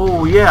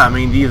 Oh yeah, I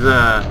mean these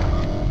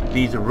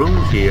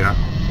rooms here.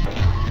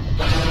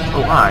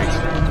 Oh hi.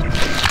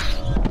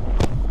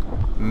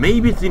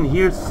 Maybe it's in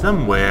here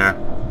somewhere.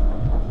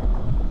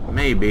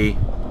 Maybe.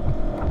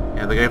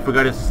 Yeah, the guy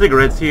forgot his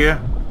cigarettes here.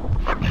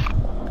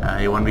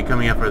 He won't be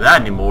coming after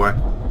that anymore.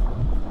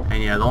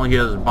 And yeah, the only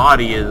his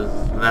body is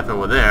left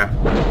over there.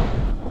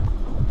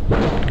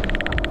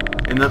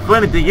 And the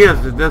funny thing is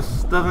that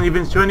this doesn't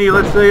even show any,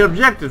 let's say,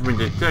 objectives for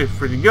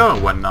you to go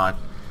and whatnot.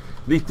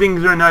 These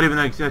things are not even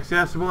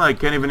accessible. I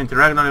can't even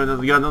interact. Not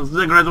even got no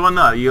cigarettes or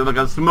whatnot. You're like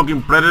a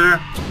smoking predator.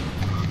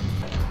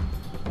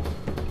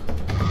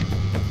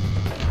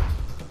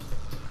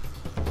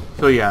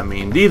 So yeah, I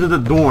mean, these are the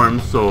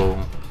dorms, so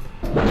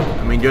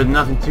I mean, there's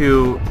nothing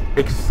too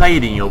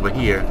exciting over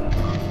here.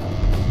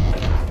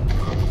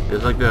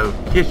 There's like the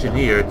kitchen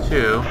here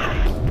too.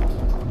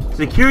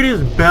 Security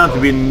is bound to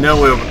be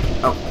nowhere over.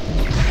 Oh,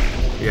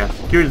 yeah,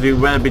 security is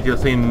bound to be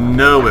just saying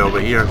nowhere over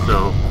here.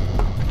 So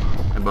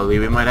I believe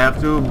we might have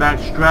to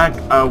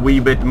backtrack a wee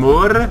bit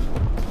more.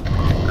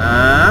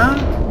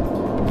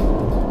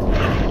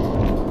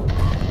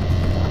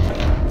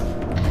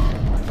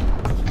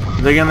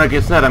 Again, like I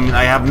said, I mean,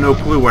 I have no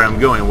clue where I'm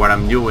going, what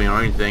I'm doing, or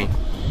anything.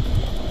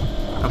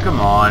 Oh, come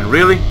on,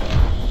 really?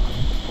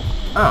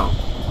 Oh.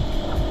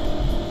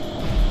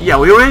 Yeah,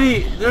 we're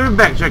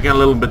backtracking a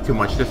little bit too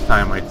much this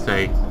time, I'd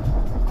say.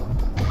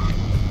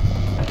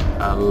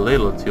 A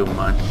little too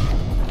much.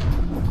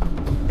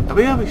 Have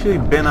we actually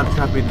been up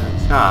top in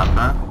the top,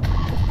 huh?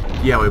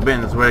 Yeah, we've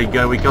been. That's where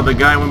we killed the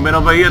guy. We've been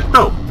over here,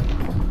 too.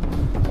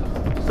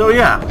 So,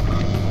 yeah.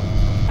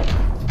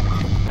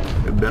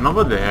 We've been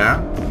over there.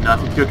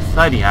 Nothing too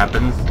exciting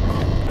happens.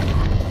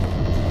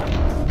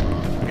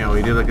 You know,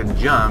 we did like a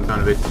jump out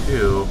of it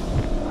too.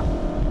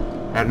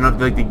 I don't know if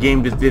like the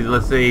game just did,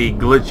 let's say,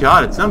 glitch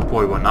out at some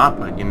point or whatnot,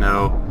 but you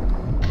know,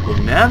 you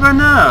never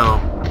know.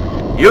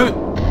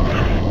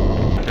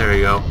 There we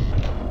go.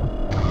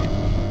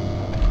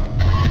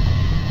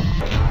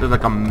 There's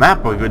like a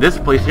map over this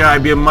place here.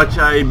 I'd be much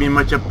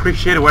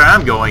appreciated where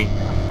I'm going.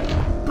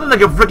 Looks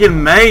like a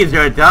freaking maze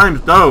here at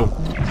times, though.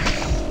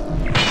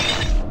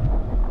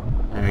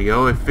 There we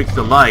go, it fixed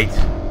the light.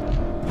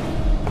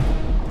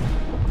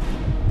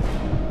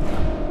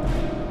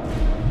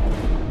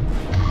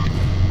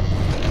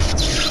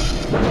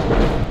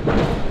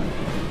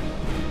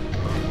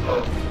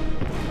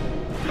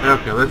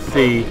 Okay, let's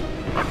see.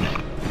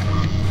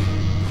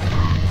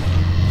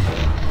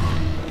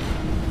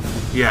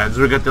 Yeah,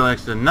 so we got the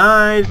extra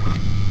night,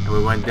 and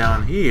we went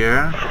down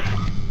here.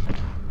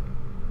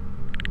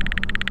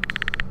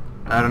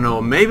 I don't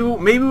know. Maybe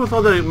with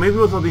all the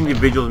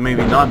individuals, may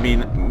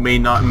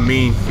not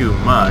mean too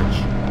much.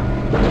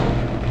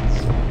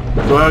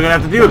 So what we're gonna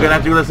have to do? We're gonna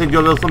have to, let's say, do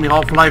a little something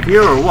Half-Life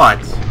here, or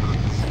what?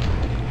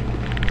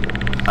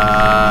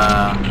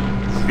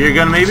 Beer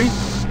gun, maybe?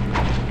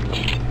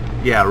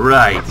 Yeah,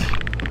 right.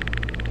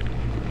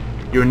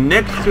 You're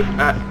next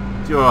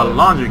to a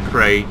laundry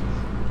crate,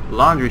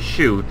 laundry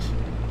chute.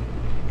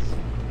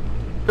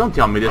 Don't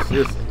tell me this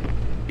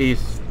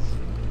is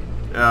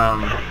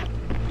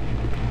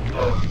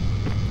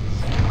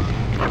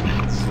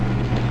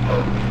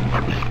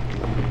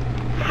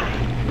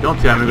Don't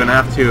tell me we're gonna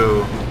have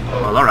to.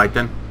 Well, all right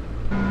then.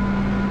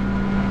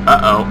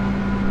 Uh-oh.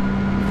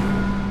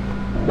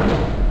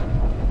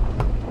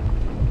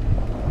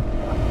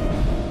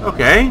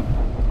 Okay.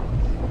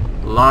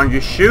 Laundry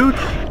chute.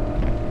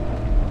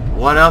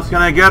 What else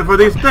can I get for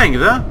these things,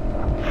 huh?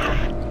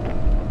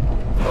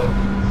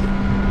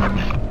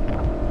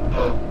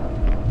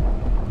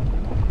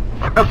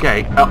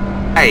 Okay. Oh,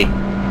 hey.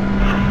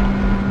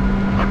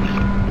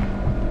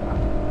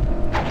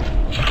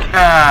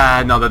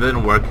 Ah, no, that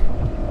didn't work.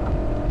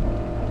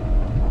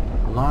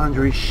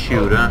 Laundry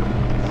chute, huh?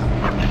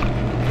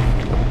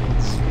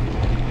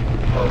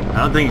 I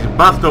don't think it's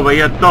bust over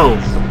yet though.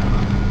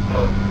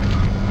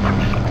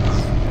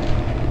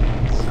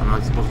 I'm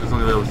not supposed to do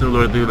something that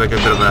similar to do like a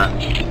bit of a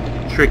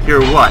trick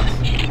here or what?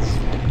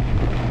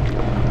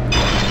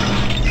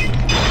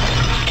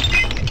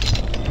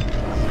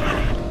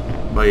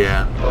 But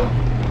yeah.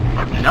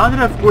 Now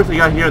that of course I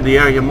got here in the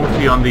area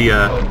mostly on the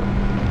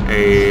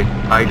a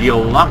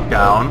ideal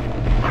lockdown.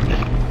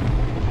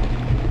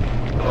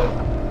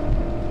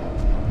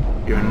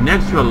 You're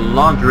next to a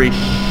laundry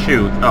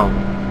chute. Oh.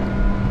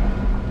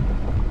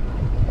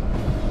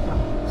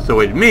 So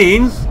it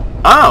means...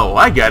 Oh,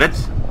 I get it.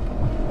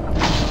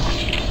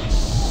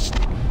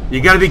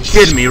 You gotta be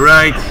kidding me,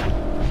 right?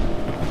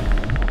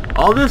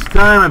 All this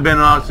time I've been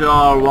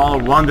all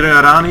wandering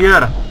around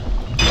here.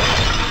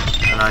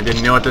 And I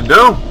didn't know what to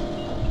do.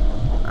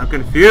 I'm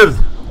confused.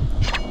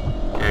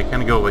 Yeah, I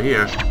can't go over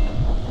here.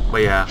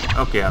 But yeah,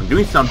 okay, I'm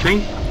doing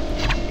something.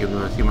 Even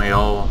though I see my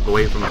all the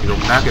way from to go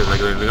back is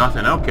like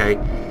and okay.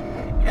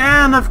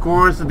 And of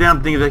course the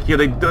damn thing is that here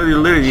they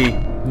literally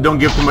don't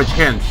give too much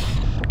hints.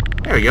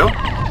 There we go.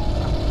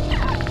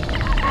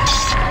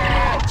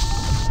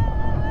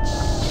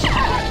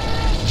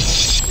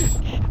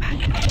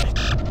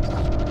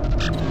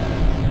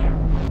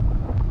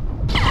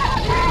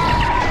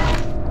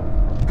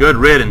 Good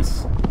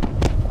riddance.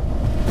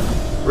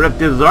 Ripped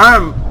his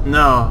arm? No,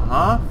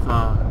 off?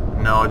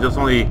 No, just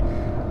only...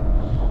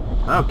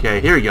 Okay,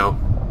 here we go.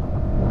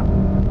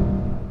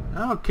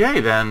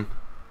 Okay then.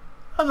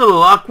 A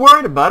little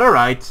awkward, but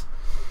alright.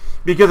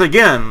 Because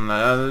again,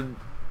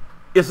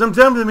 it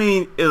sometimes, I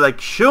mean, it like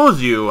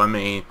shows you, I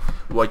mean,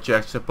 what you're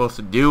actually supposed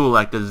to do,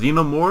 like the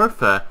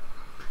xenomorph.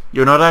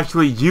 You're not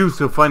actually used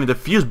to finding the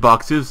fuse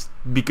boxes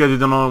because you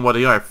don't know what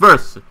they are at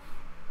first.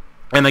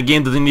 And the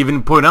game doesn't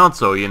even point out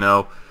so, you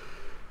know.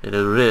 It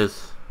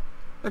is.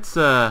 Let's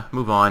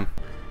move on.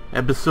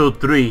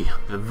 Episode 3,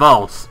 The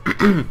Vaults.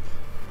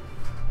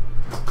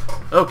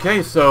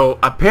 Okay, so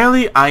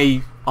apparently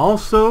I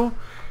also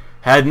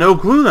had no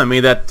clue. I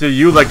mean that to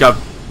use like a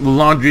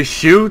laundry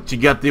chute to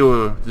get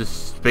the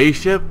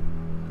spaceship.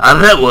 How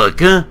did that work,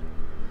 huh?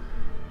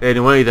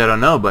 Anyways, I don't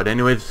know, but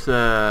anyways,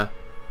 I'm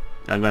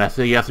gonna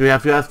say yes. We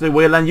have to ask the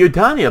Wayland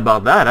Yutani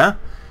about that, huh?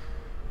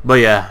 But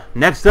yeah,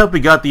 next up we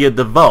got the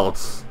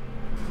vaults,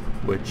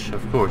 which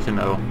of course you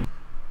know,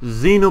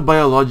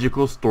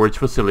 xenobiological storage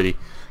facility.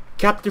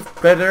 Captive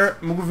predator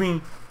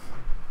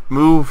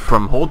move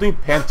from holding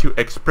pen to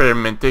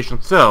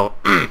experimentation cell.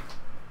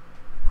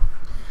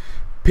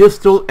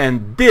 Pistol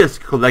and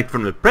disc collect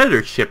from the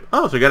predator ship.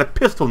 Oh, so I got a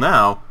pistol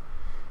now.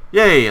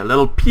 Yay, a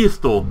little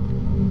pistol.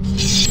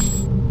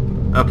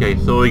 Okay,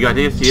 so we got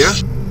this here.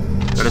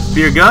 Got a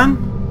spear gun.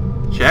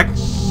 Check.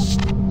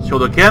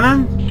 Shoulder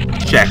cannon.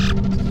 Check.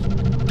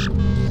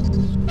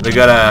 We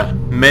got a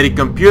medic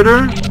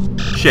computer.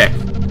 Check.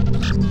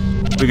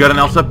 We got an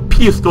also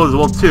pistol as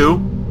well too.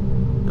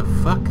 The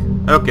fuck?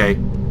 Okay.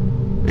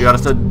 We got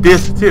us a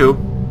disc too.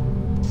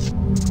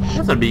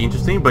 That's gonna be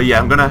interesting, but yeah,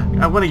 I'm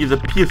gonna use a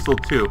pistol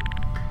too.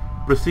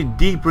 Proceed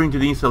deeper into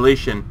the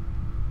installation.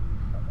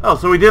 Oh,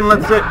 so we didn't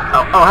let's say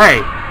oh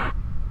hey.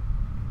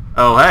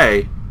 Oh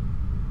hey.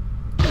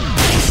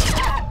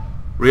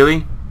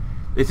 Really?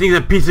 This thing's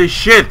a piece of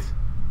shit.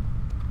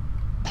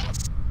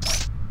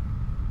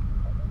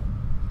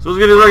 So it's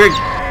gonna look like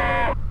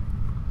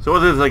so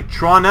what is this, like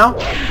Tron now?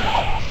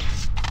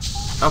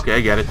 Okay,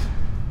 I get it.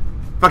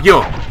 Fuck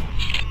you.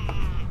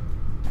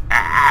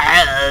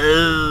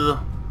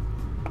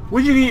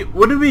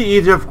 Would it be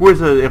easier, of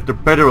course, if the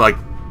predator like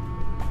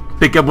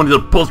pick up one of the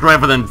pulse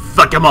rifles and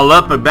fuck them all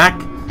up my back?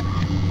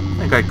 I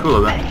think I'd cool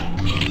of that.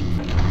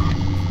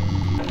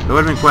 That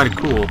would have been quite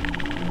cool.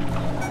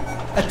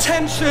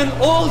 Attention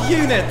all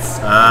units!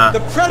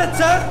 The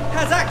Predator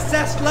has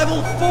accessed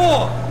level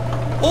 4.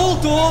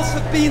 All doors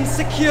have been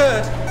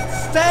secured.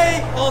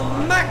 Stay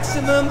on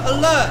maximum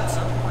alert.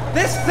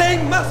 This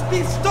thing must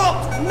be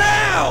stopped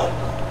now!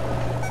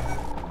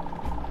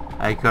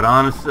 I could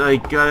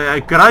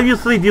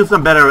obviously do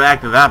some better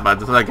act than that,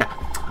 but it's like,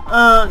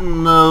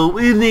 no,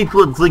 it ain't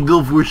what I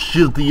go for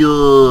shitty,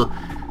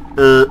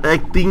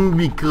 acting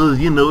because,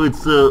 you know,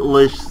 it's,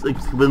 less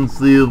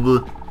expensive.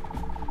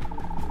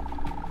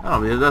 Oh,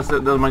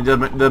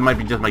 that might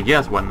be just my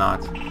guess,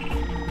 whatnot.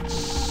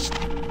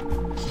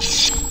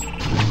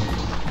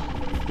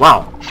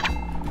 Wow.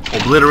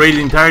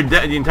 Obliterated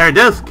the entire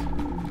desk.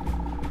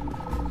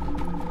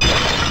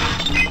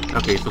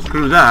 Okay, so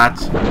screw that.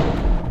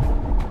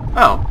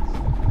 Oh.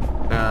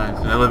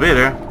 It's an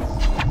elevator.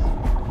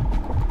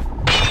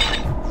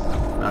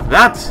 Not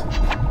that.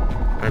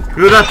 Let's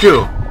screw that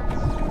too.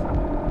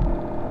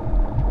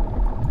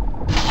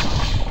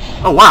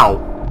 Oh, wow.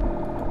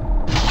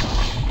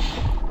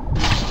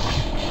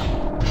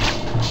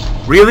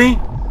 Really?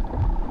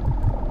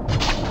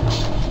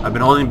 I've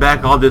been holding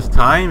back all this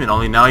time and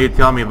only now you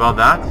tell me about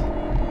that?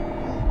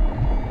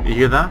 You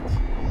hear that?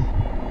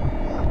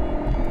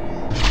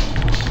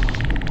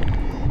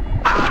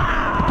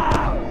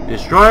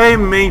 Destroy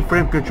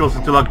mainframe control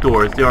system lock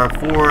doors. There are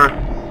 4.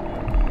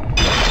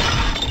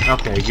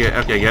 Okay,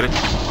 get it.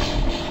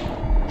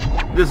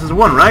 This is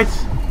 1, right?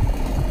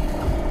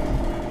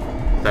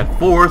 that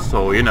force,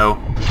 so you know.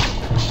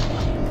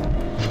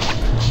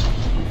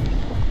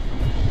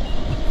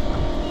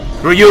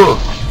 Screw you!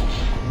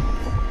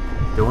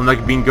 Don't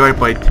like being guarded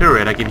by a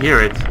turret, I can hear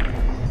it.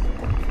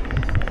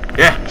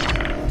 Yeah!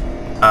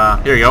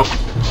 Here you go.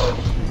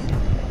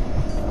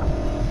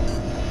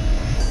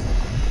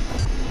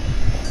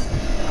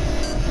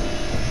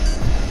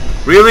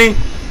 Really?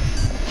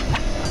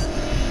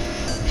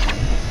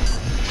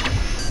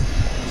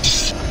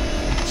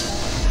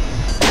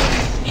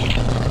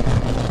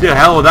 The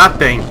hell with that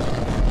thing?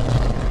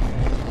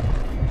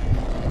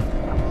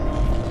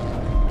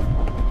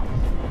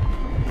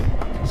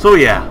 So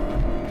yeah,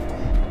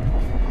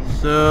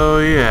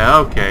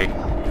 okay.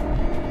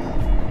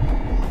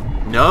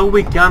 No,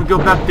 we can't go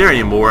back there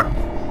anymore.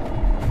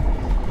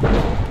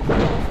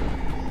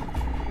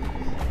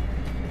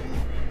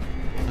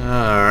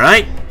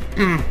 Alright.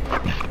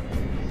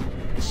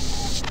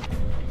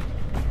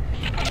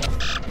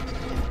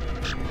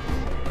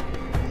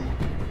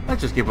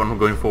 Let's just keep on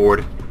going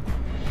forward.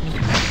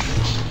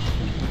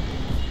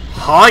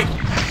 Hi!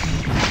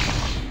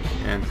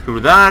 And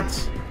through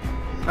that.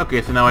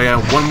 Okay, so now I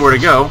have one more to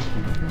go.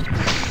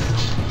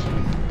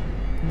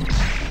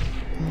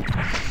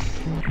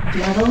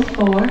 Level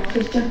 4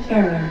 system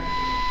error.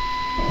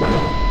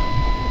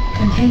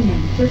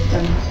 Containment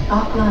systems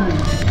offline.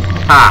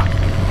 Ha!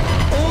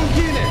 All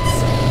units,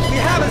 we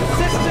have a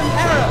system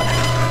error.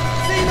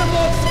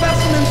 Xenomorph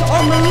specimens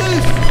on the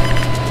loose.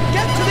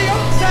 Get to the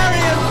ops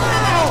area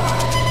now!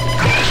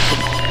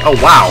 Oh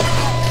wow!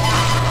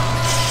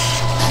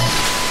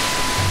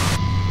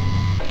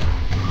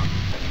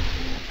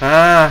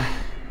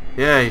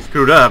 Yeah, he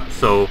screwed up,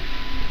 so...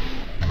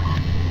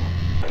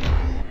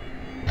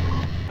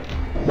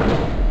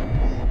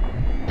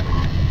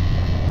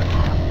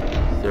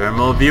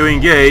 Thermal view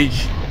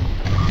engage.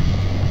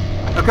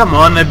 Oh, come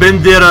on, I've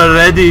been there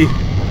already.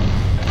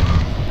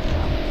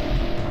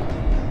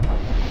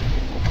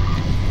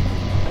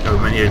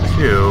 Over here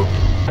too.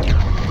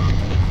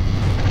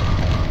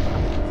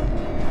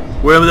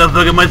 Where the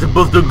fuck am I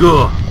supposed to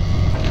go?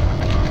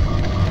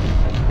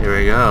 Here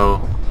we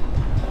go.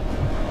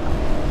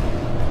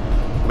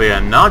 But yeah,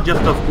 not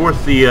just of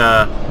course the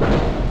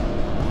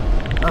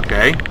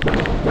okay.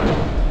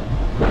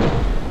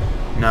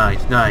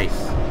 Nice,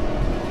 nice.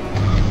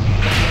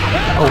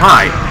 Oh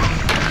hi.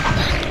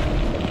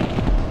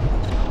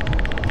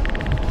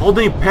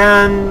 Holding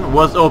pen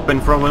was open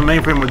from when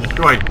mainframe was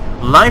destroyed.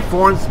 Life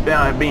forms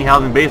being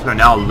held in base are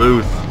now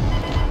loose.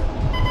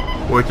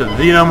 Which the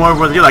xenomorph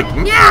was like,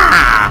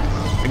 yeah,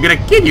 I'm gonna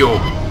kill you.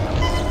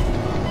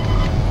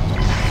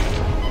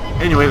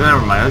 Anyways,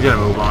 never mind. Let's gotta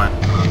move on.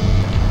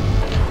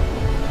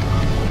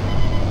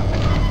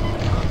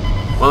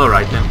 Well,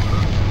 alright then.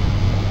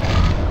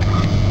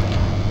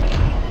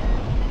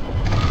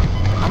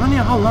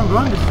 How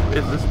long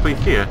is this place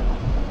here?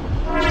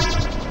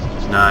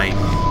 Nice.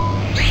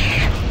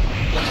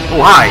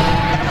 Oh, hi!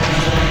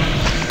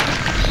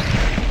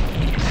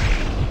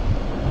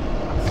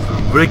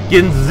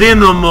 Frickin'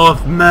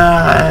 Xenomorph,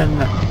 man!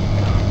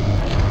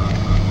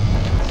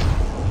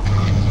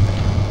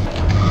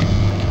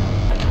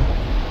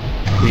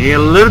 Being a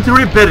little too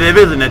repetitive,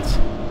 isn't it?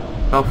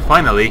 Oh,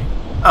 finally.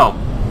 Oh.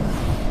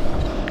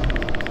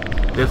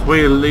 This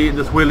way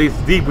leads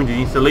deep into the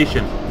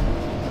installation.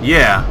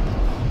 Yeah.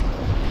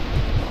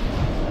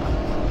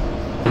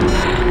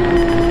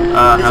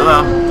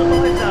 Hello? The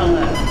light down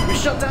there. We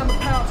shut down the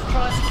power to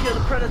try and secure the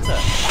Predator.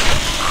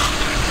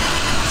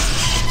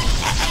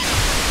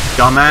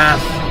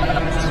 Dumbass.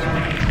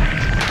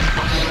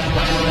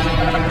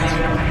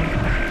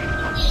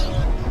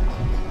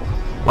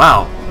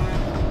 Wow.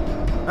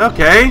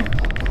 Okay.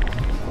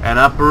 An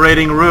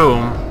operating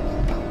room.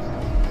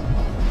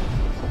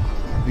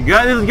 These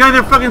guys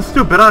are fucking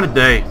stupid, aren't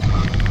they?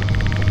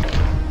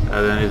 And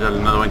then there's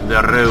another one to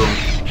the room.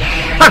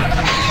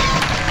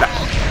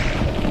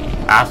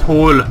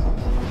 Asshole.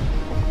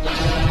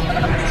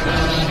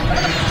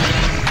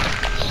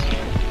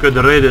 Good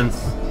riddance.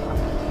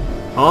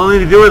 All I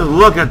need to do is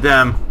look at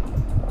them.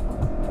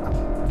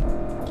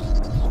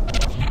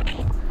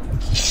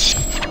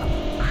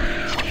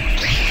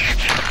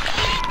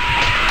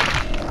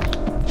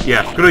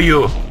 Yeah, screw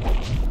you.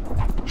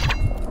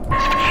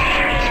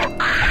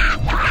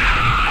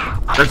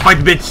 Let's fight,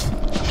 bitch.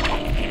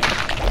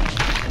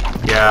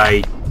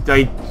 Yeah,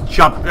 I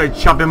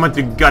chop him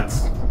into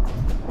guts.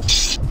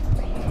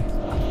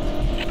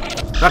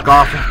 Fuck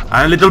off.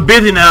 I'm a little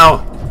busy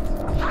now.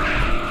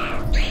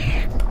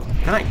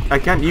 I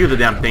can't use the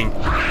damn thing.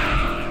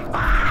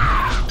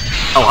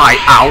 Oh, hi.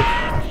 Ow.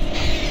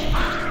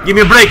 Give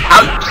me a break.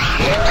 Ow.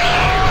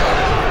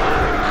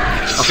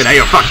 Okay, now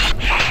you're fucked.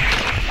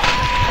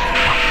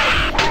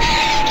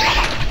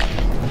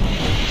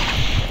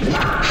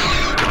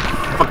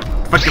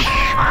 Fuck you.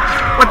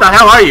 What the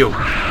hell are you?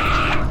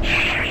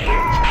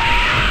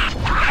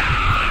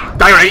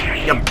 Die already,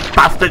 you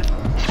bastard.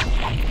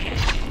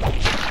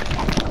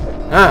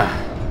 Ah,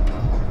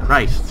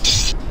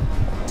 Christ.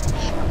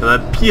 The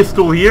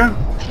pistol here.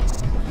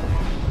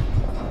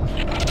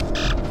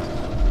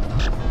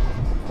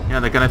 Yeah,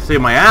 they're gonna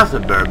save my ass a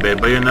bit,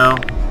 but you know,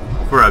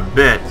 for a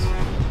bit.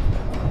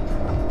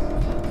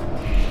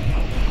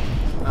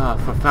 Oh,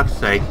 for fuck's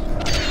sake.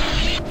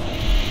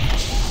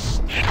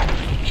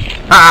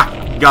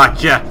 Ha!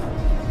 Gotcha!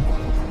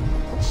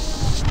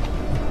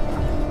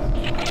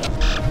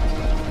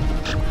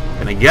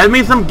 Gonna get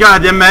me some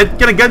goddamn it!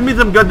 Gonna get me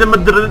some goddamn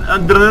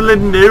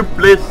adrenaline now,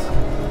 please!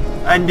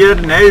 And there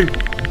now!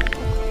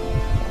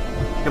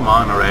 Come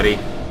on already.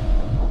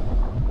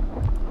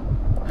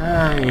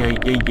 Ay.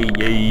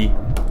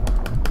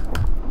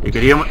 You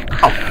can hear me?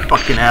 Oh,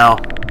 fucking hell.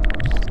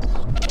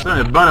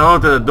 Something to burn a hole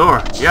to the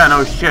door. Yeah,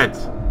 no shit.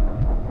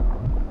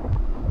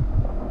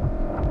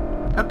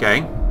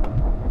 Okay.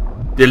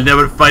 They'll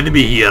never find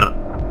me here.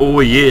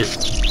 Oh,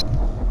 yes.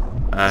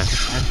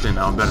 Actually,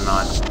 no, better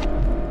not.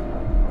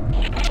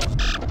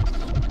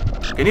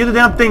 Can you do the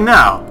damn thing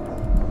now?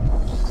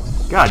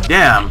 God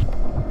damn.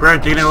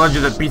 Project technology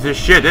is a piece of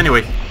shit.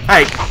 Anyway,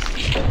 hey.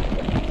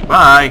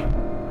 Bye.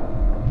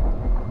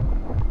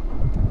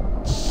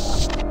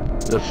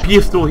 The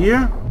pistol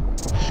here?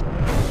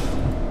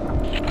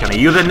 Can I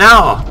use it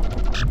now?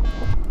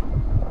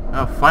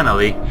 Oh,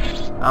 finally.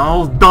 I'm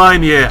almost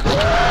dying here.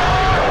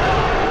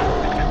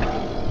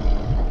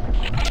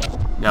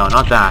 No,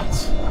 not that.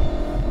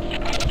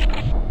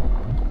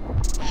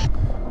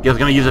 Guess I'm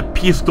gonna use a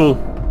pistol.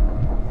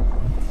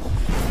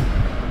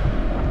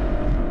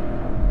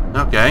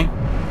 Okay.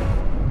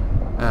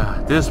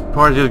 This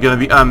part is gonna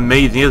be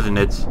amazing, isn't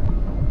it?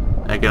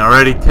 I can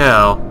already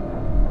tell.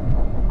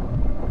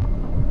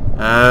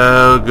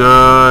 Oh,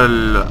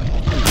 good.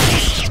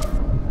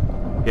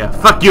 Yeah,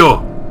 fuck you!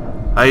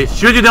 I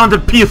shoot you down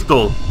with a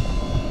pistol!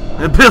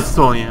 A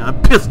pistol, yeah, a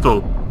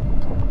pistol!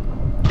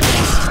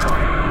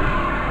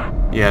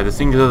 Yeah, this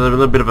thing has a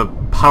little bit of a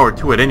power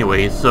to it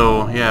anyway,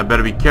 so yeah,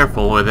 better be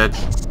careful with it.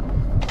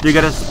 You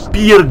got a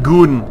spear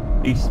gun!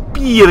 A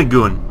spear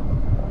gun!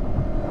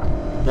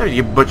 There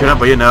you get butchered up,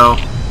 but you know.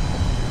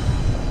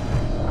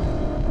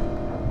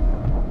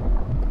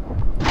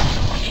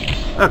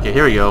 Okay,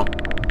 here we go.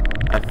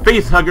 A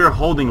facehugger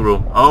holding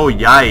room. Oh,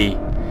 yay.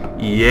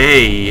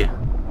 Yay.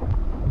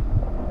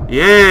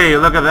 Yay,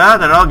 look at that.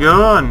 They're all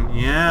gone.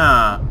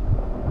 Yeah.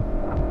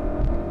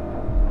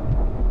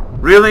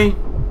 Really?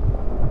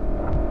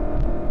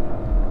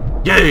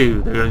 Yay.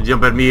 They're gonna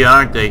jump at me,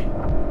 aren't they?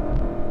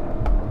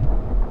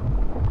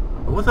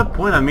 But what's the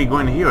point of me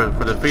going here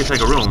for the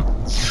facehugger room?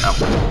 Oh.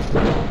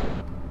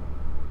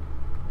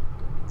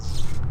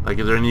 Like,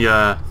 is there any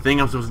thing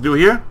I'm supposed to do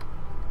here?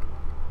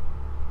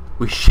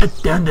 We shut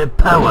down the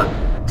power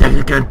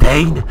to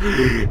contain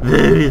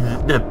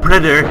the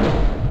predator.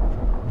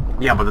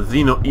 Yeah, but the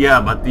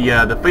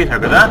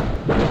facehugger, that?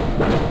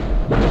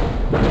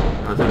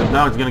 So the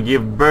dog's gonna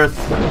give birth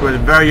to his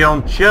very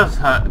own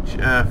chest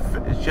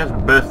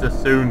burst as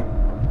soon.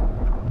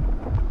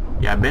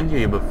 Yeah, I've been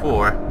here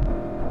before.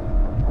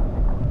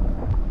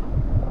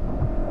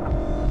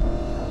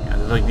 Yeah,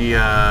 there's like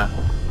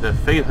the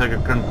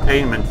facehugger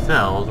containment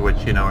cells,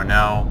 which you know are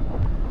now.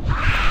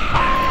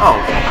 Oh,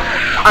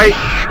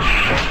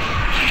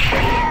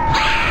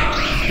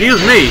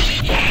 excuse me.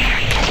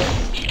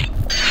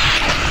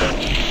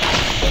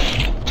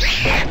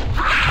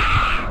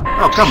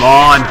 Oh, come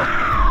on.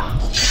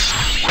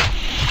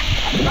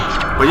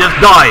 Well, just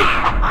die.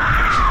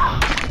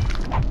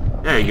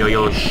 There you go, you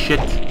little shit.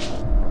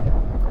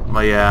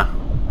 But yeah,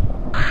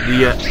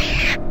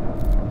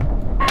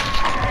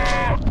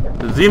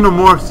 the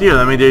xenomorphs here,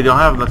 I mean, they don't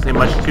have, let's say,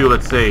 much to,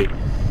 let's say,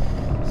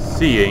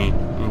 seeing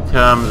in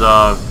terms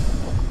of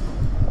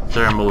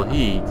thermal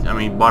heat, I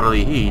mean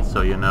bodily heat,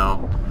 so you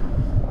know.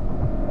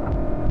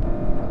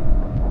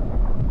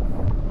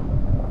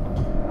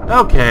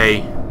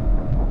 Okay.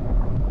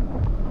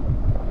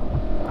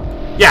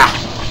 Yeah.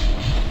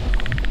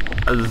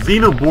 A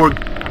Xenoborg.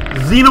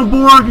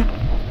 Xenoborg?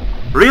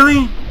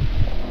 Really?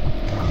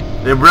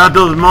 They brought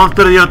those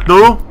monsters here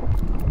too?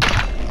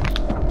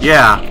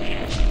 Yeah.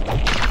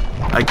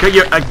 I cut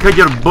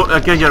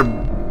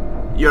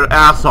your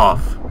ass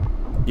off.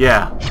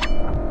 Yeah.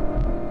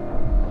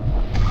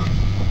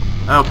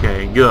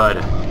 Okay, good.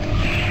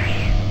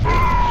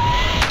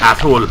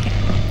 Asshole.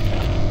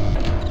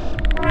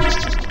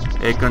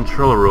 A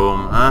control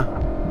room, huh?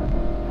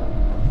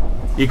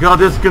 You call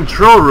this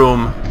control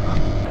room?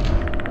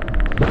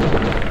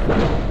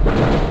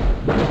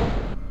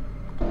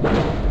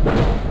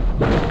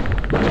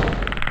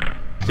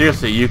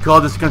 Seriously, you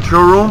call this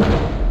control room?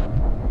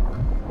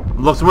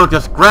 Looks more like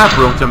a scrap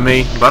room to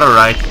me, but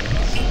alright.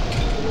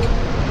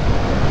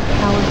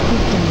 Power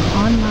system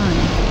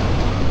online.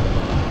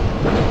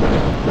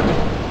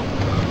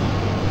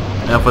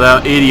 And for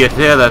that idiot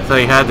there that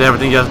he had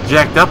everything just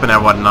jacked up and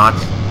whatnot.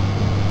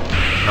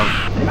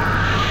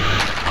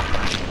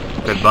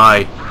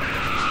 Goodbye.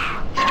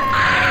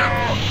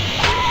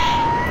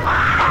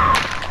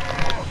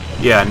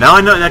 Yeah, now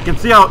I know. I can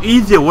see how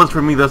easy it was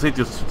for me, let's say,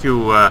 to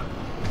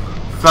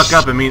fuck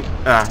up. I mean,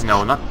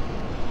 no, not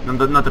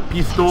the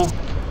pistol.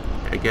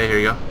 Okay, here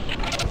you go.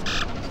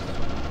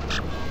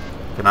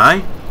 Can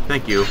I?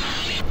 Thank you.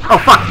 Oh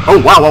fuck! Oh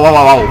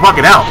wow!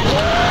 Fucking hell!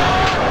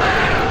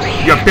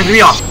 You're pissing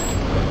me off!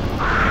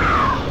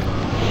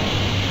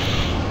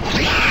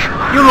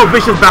 You little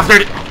vicious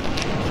bastard!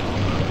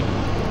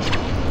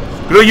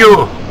 Screw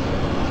you!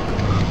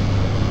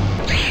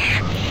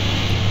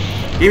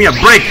 Give me a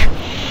break!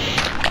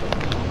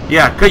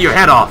 Yeah, cut your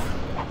head off!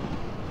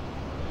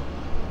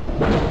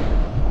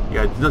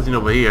 Yeah, there's nothing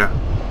over here.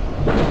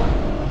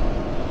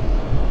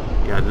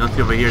 Yeah, there's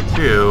nothing over here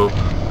too.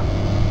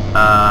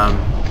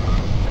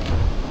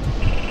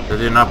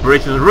 There's an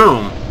operations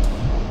room.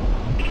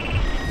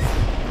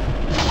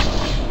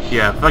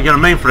 Yeah, fucking a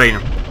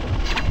mainframe.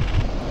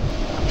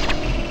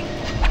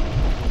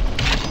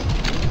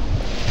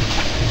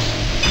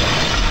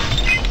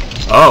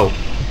 Oh.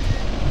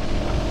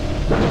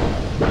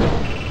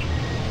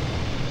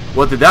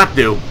 What did that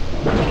do?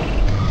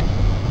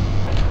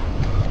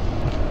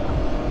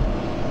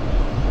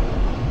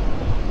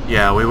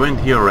 Yeah, we went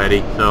here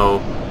already, so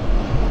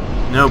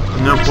no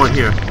point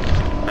here.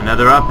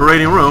 Another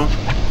operating room.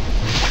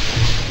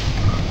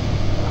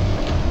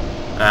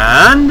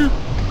 And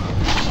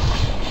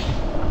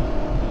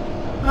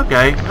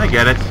okay, I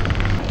get it.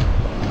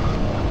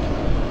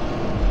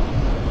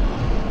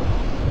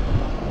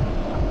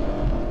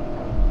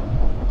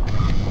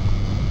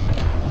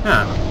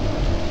 Huh.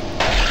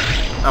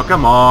 Oh,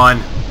 come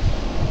on.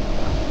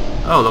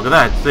 Oh, look at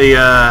that.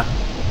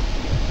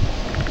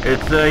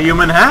 It's a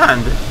human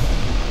hand.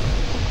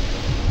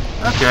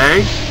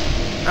 Okay.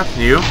 That's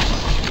new.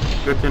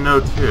 Good to know,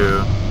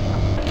 too.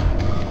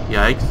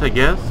 Yikes, I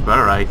guess. But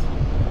alright.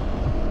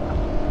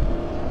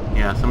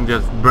 Yeah, someone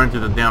just burned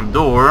through the damn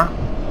door.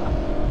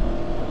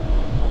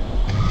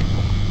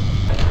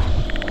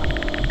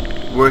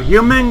 We're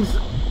humans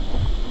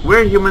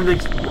were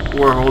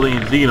holding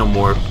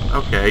xenomorphs.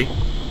 Okay.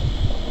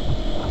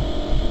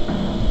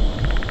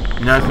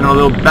 Nice to know a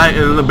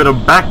little bit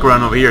of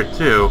background over here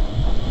too.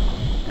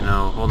 You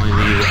know, holding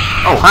these.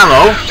 Oh,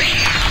 hello!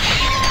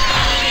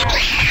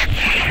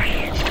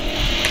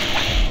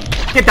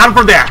 Get down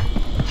from there!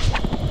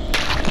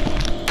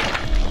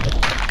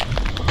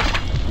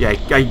 Yeah,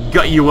 I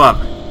got you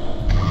up.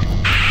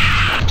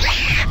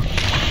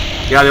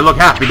 Yeah, they look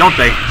happy, don't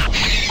they?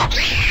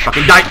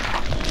 Fucking die!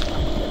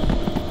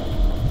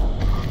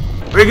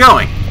 Where are you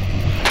going?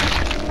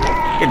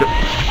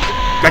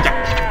 Gotcha!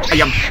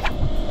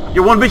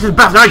 You're one vicious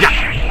bastard, aren't ya?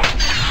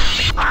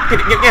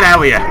 Get out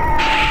of here!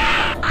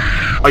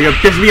 Oh, you're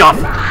pissing me off!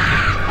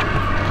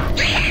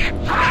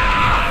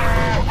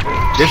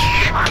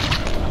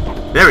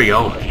 There we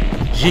go.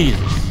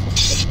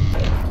 Jesus.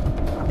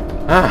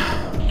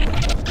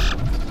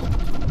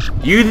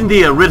 Using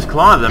the wrist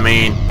claws, I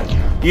mean,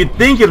 you'd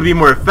think it'd be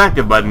more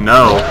effective, but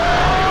no.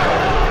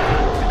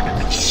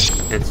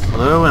 It's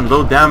slow and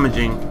low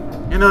damaging.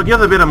 You know, it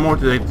gives a bit more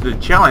to the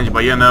challenge,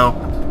 but you know.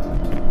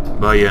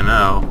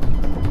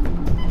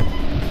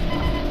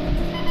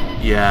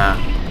 Yeah.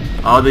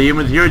 All the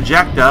humans here are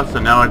jacked up, so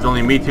now it's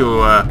only me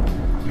to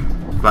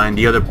find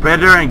the other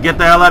predator and get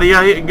the hell out of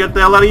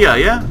here.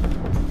 Yeah?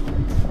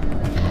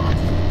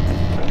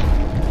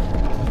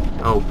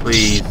 Oh,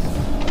 please.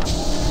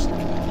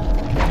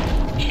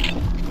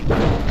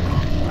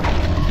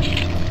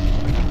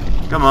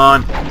 Come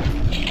on.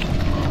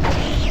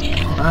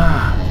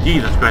 Ah,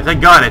 Jesus Christ, I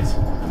got it.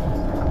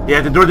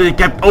 Yeah, the door that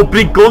kept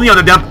opening only on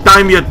the damn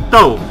time you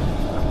toe.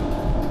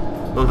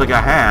 Looks like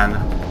a hand.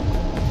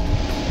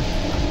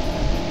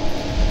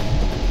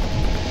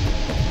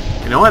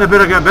 You know what? I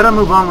better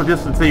move on with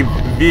this and say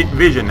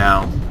vision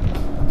now.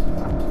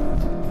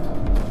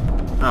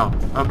 Oh,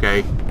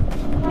 okay.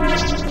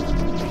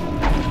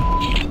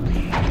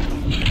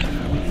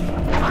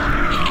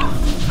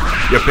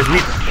 You're pissing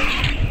me.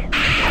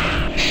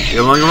 You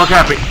don't even look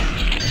happy.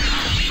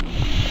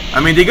 I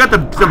mean, they got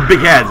some big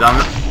heads on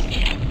them.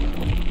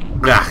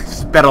 Ah,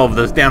 spat all over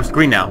this damn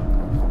screen now.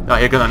 Oh,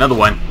 here comes another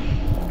one.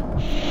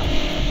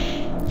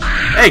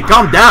 Hey,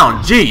 calm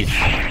down, jeez.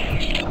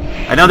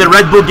 I know that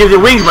Red Bull gives you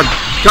wings, but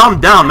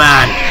calm down,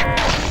 man.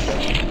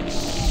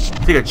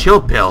 Take a chill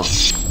pill.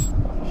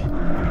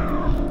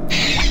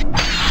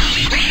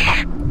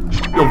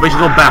 You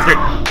vicious old bastard.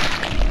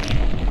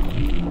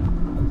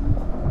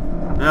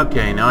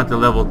 Okay, now it's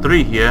level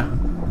 3 here.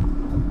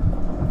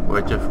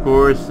 Which, of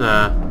course,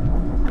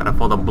 gotta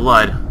follow the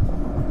blood.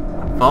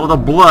 Follow the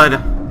blood.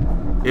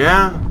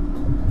 Yeah?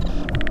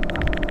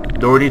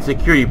 Door needs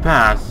security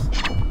pass.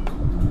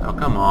 Oh,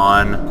 come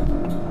on.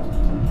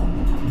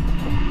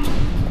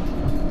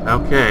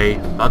 Okay.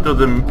 Thought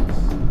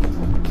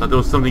there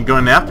was something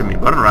going after me,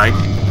 but alright.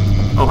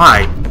 Oh,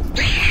 hi.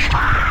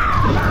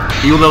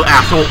 You little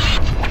asshole.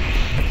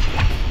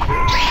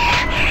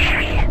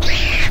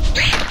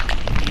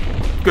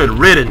 Good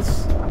riddance.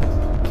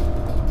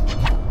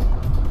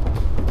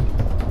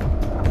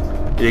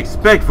 You'd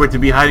expect for it to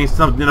be hiding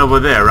something over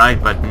there,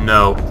 right? But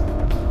no.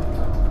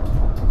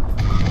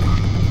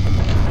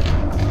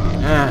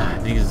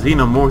 These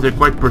xenomorphs are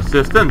quite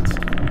persistent.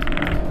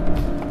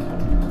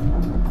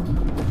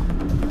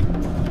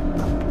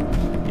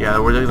 Yeah,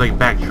 we're just like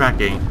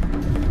backtracking.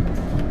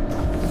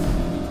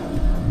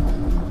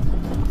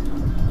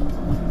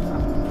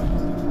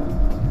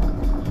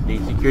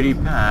 Need security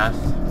pass.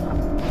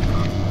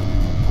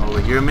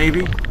 Over here,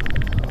 maybe?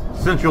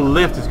 Central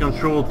lift is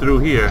controlled through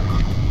here.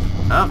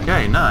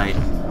 Okay, nice.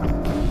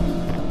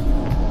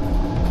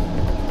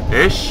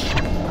 Ish.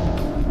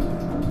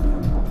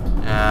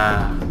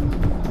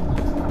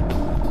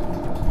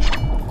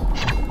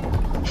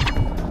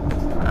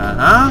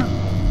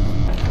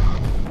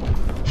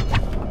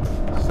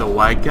 So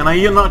why can't I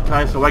use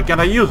it? So why can't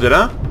I use it,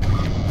 huh?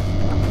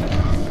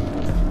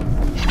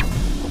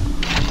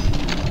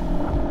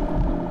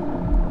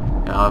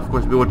 Of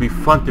course, it would be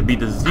fun to beat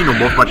the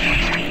Xenomorph, but...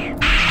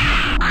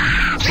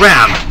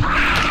 Scram!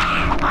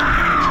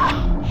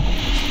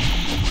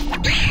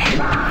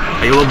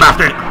 Hey, you little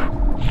bastard!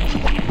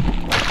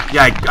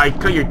 Yeah, I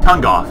cut your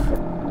tongue off.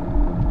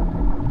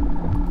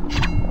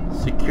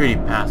 Security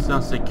pass, no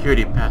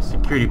security pass,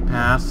 security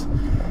pass.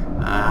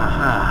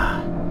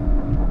 Aha.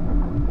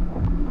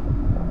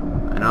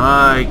 I know,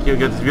 I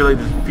can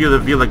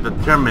feel like the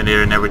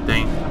Terminator and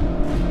everything.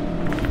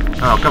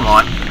 Oh, come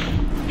on.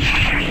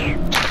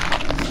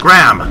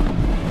 Scram!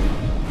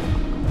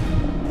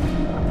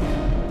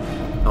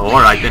 Oh,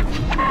 alright then.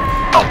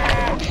 Oh.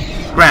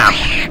 Scram!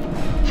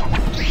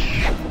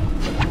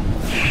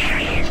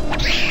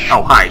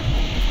 Oh, hi.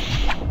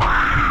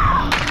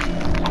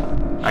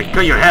 I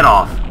cut your head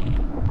off.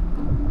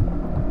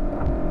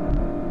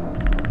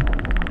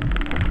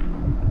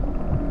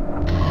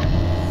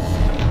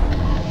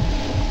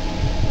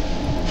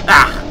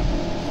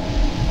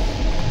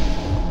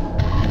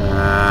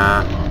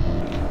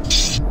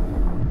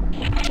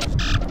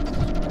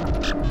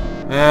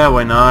 Yeah,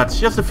 why not?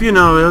 Just a few,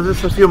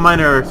 just a few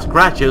minor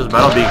scratches, but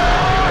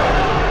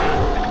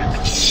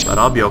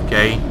I'll be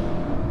okay.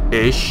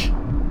 Ish.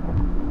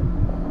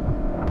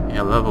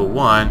 Yeah, level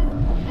 1.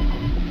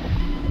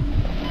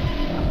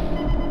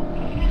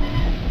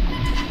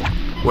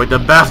 Where the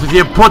bastards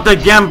you put the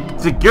damn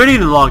security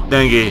lock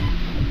thingy?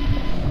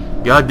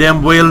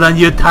 Goddamn whale on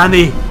you,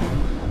 Tani.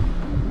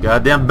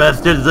 Goddamn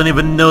bastards don't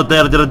even know what the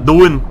hell they're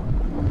doing.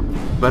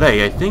 But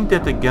hey, I think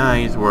that the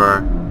guys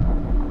were...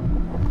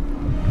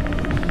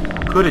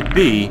 Could it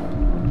be?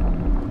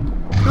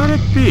 Could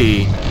it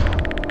be?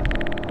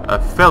 A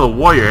fellow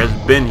warrior has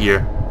been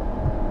here.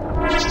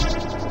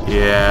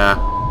 Yeah.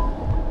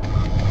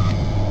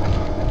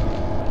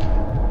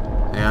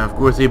 And of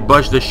course he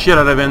bushed the shit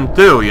out of him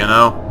too, you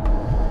know.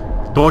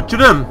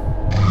 Tortured him.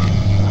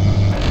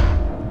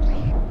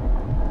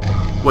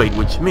 Wait,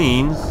 which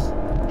means...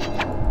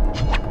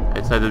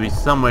 It's had to be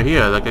somewhere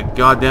here, like a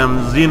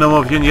goddamn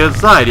Xenomorph on the other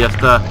side. Yes,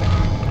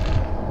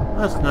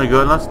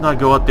 let's not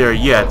go out there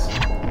yet.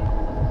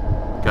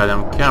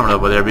 Goddamn camera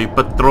over there, be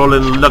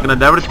patrolling, looking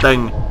at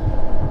everything.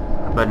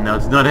 But no,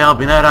 it's not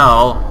helping at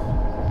all.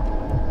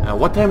 Now,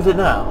 what time is it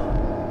now?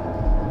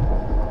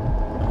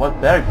 And what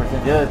battery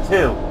percent the other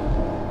two?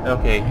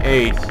 Okay,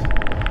 8.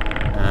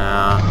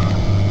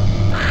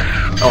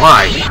 Oh,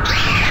 hi.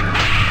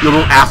 You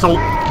little asshole.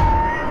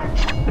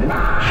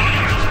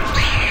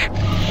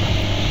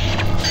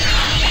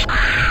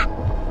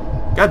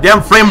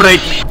 Goddamn frame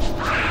rate.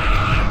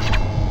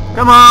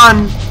 Come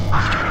on.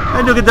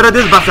 I do get rid of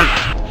this bastard.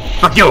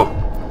 Fuck you!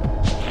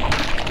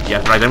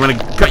 Yes, right, I'm gonna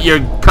gut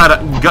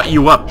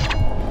you up.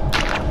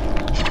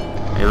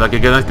 Hey, look, I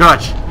got a nice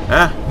crotch.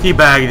 Huh?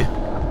 Teabagged.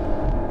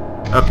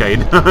 Okay,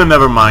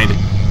 never mind.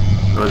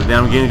 So the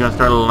damn game's gonna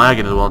start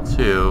lagging as well,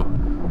 too.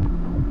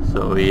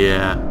 So,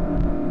 yeah.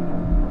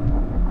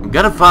 I'm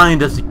gonna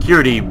find a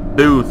security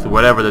booth,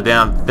 whatever the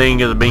damn thing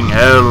is being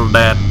held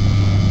at.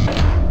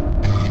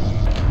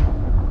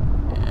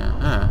 Yeah,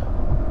 huh.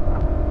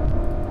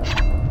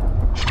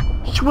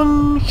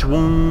 Schwung,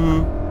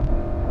 schwung.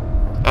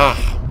 Ugh.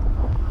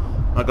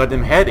 My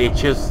goddamn head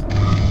itches.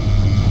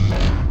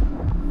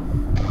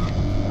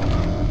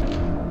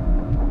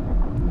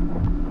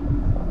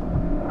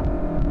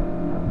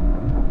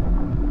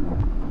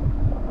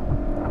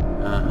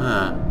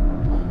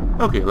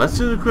 Okay, let's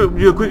do a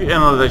quick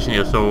analyzation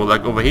here. So,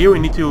 like over here, we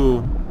need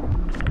to...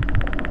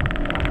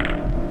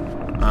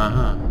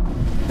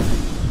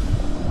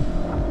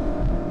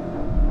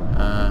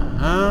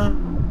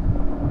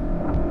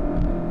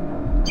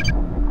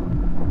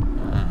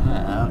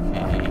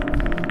 Okay.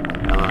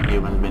 Hello,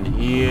 human's been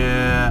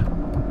here.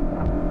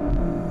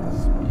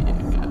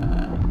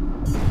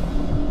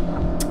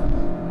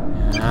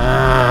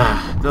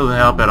 Doesn't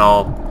help at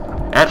all.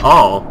 At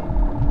all.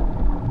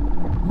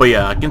 But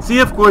yeah, I can see,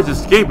 of course,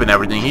 escape and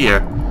everything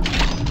here.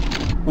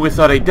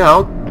 Without a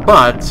doubt,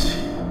 but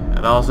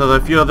it also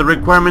has a few other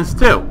requirements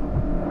too.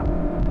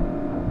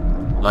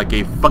 Like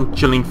a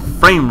functioning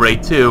frame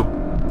rate too.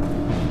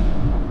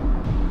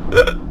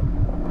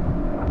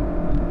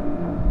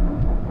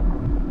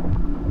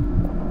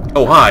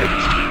 Oh, hi.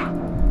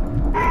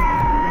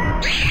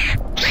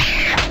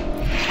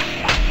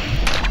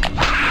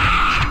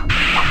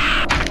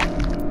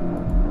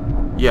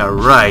 Yeah,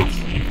 right.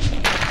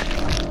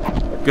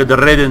 Good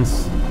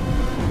riddance.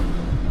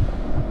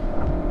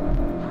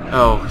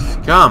 Oh,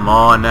 come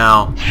on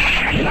now.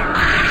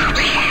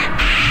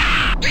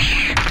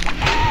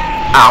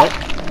 Ow.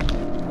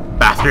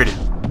 Bastard.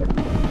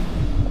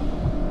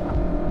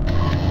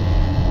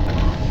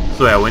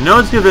 So yeah, we know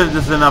it's because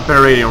this is an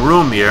operating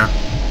room here.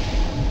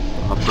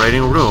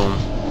 Operating room.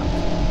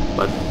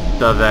 But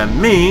does that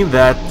mean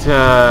that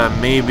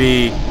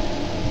maybe...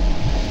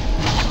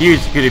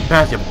 Here's security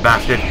pass, you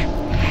bastard.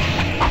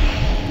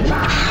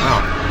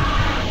 Oh.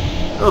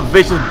 Those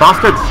vicious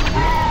bastards.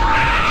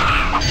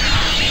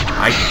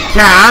 I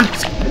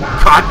can't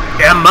cut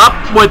him up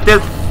with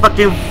this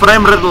fucking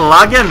frame rate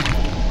login.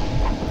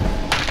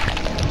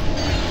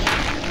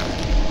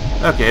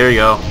 Okay, here you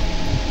go.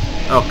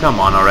 Oh, come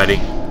on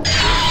already.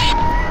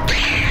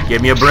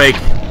 Give me a break.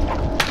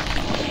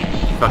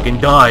 Fucking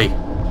die.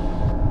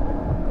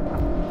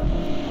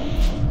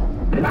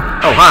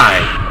 Oh,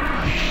 hi.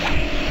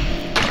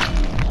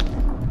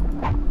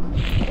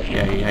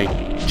 Yeah,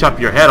 I chop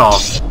your head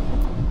off.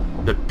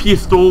 The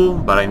pistol,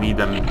 but I need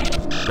the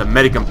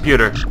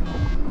Medicomputer.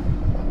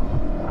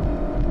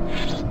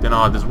 Don't know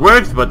how this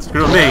works, but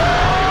screw me.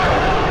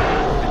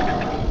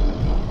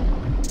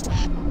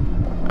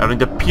 I need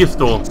the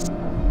pistol.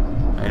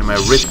 I need my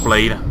wrist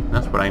blade.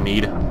 That's what I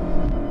need.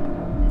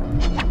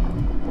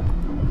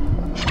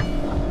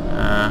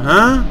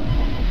 Uh-huh.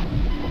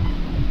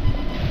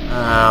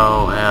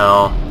 Oh,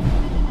 hell.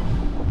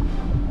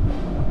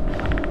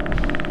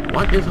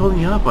 What is holding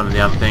you up on the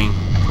damn thing?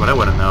 That's what I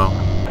want to know.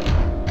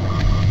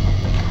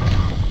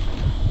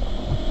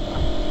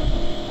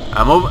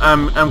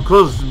 I'm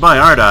close by,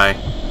 aren't I?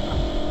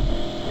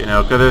 You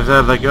know, because it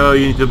says like, oh,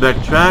 you need to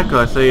backtrack.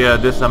 Let's say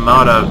this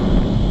amount,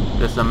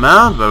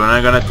 but we're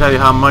not gonna tell you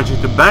how much you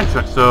need to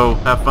backtrack. So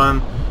have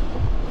fun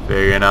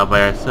figuring it out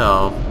by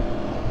yourself.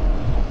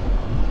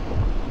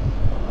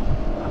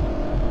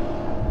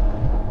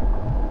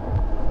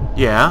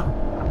 Yeah.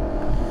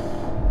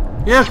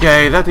 Yeah,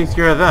 okay, that takes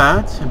care of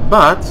that.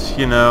 But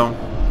you know,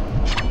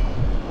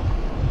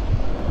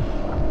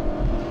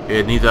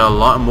 it needs a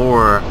lot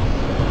more.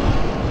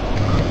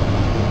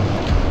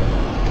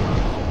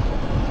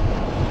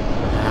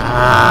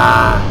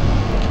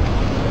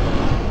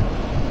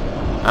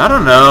 I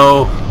don't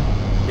know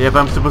if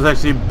I'm supposed to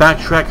actually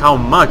backtrack how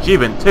much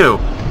even too.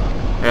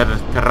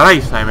 Jesus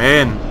Christ, I'm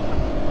in.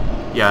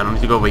 Yeah, I don't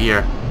need to go over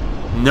here.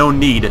 No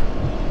need.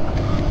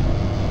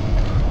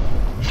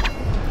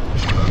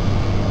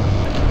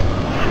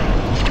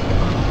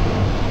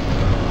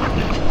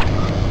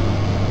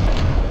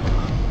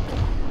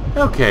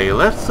 Okay,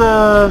 let's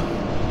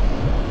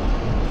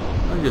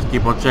just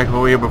keep on checking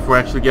over here before I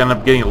actually end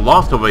up getting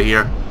lost over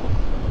here.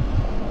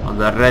 On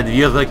the red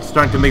wheels, like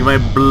starting to make my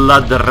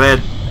blood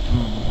red,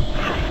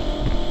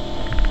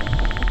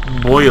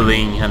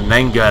 boiling in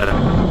anger.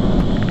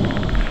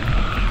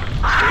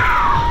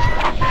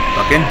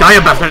 Fucking die,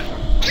 you bastard!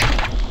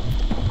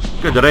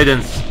 Good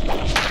riddance.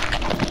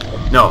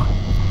 No.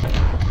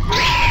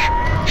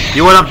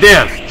 You went up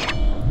there.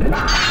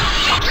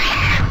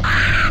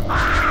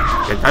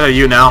 Get tired of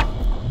you now.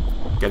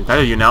 Get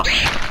tired of you now.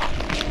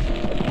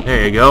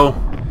 There you go.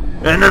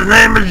 And his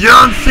name is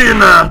John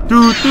Cena!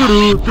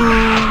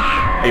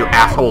 Hey, you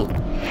asshole.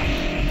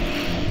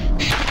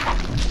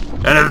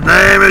 And his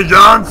name is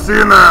John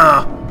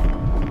Cena!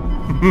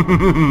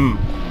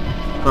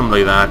 Something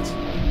like that.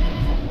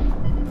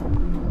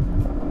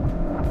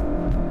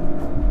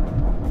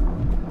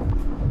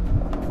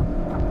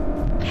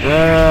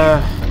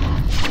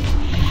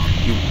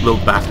 You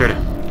little bastard.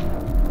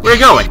 Where are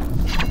you going?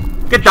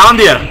 Get down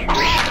there!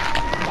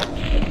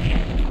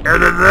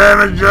 And his name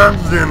is John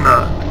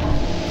Cena!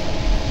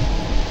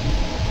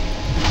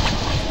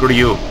 Screw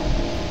you.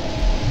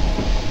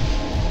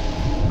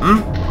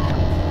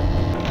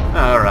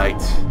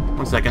 Alright.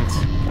 1 second.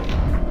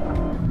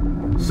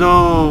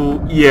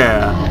 So,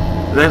 yeah.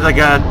 There's like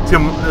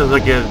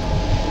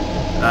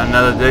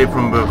another day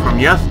from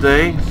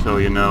yesterday. So,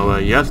 you know,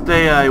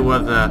 yesterday I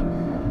was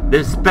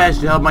dispatched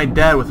to help my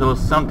dad with a little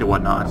something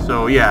whatnot.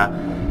 So, yeah.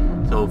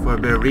 So, for a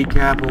bit of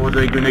recap, what was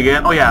I doing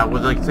again? Oh, yeah. I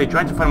was, like, say,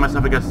 trying to find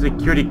myself like a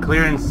security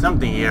clearance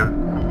something here.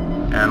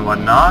 And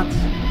whatnot.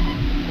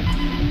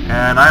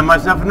 And I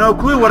myself have no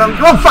clue what I'm...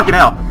 Oh, fucking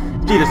hell!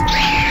 Jesus.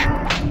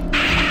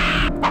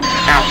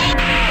 Ow.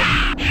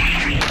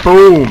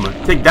 Boom!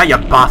 Take that, you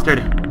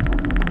bastard!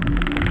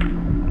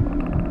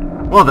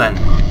 Well then.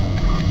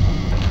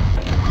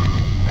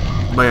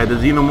 But yeah,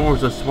 there's even more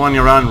just swanning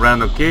around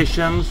random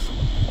locations.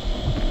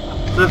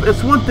 So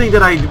it's one thing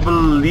that I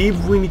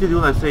believe we need to do,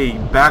 let's say,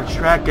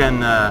 backtrack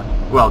and,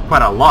 well,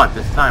 quite a lot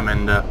this time,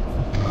 and,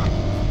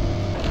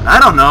 I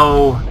don't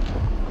know.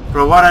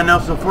 For what I know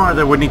so far,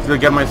 I would need to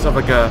get myself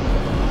like a...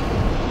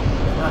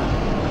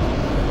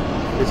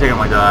 Just taking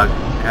my dog.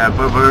 Yeah,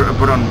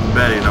 put on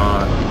bed, you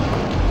know,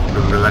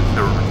 relax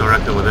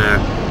over there.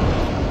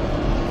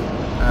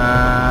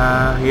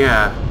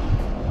 Yeah.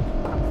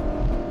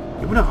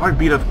 Even a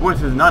heartbeat, of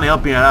course, is not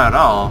helping it out at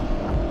all.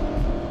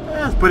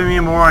 Yeah, it's putting me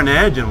more on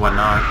edge and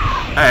whatnot.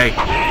 Hey.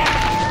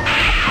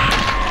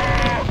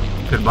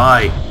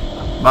 Goodbye,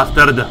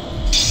 bastard.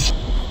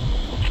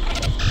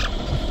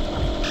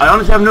 I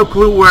honestly have no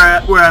clue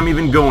where I'm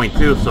even going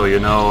to, so you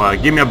know,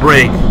 give me a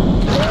break.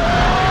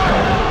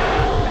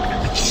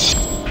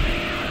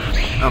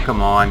 Oh,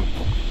 come on.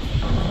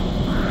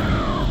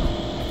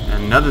 And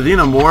Another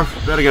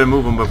xenomorph. Better get a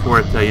move on before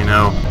it, you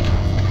know,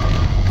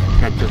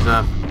 catches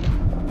up.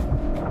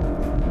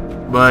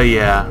 But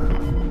yeah.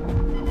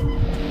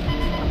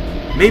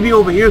 Maybe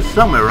over here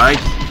somewhere, right?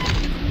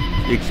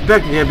 You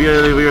expect it to be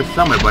over here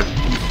somewhere, but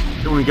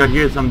you only got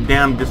here some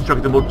damn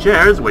destructible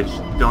chairs, which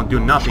don't do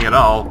nothing at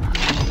all.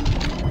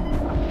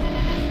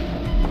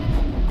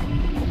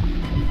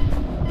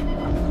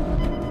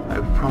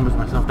 I promised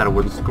myself that I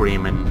wouldn't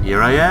scream, and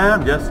here I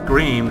am, just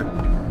screamed.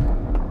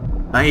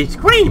 I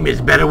scream is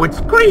better with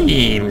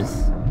screams.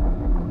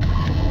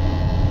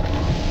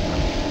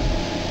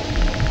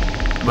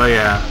 But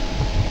yeah.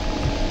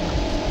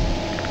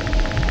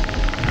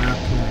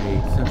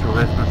 Okay, central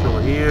left control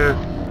here.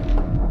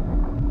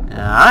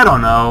 I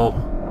don't know.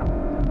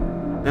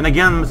 Then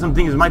again, some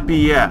things might be,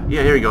 yeah,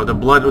 here we go. The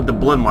blood with the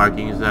blood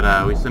markings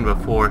that we seen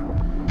before.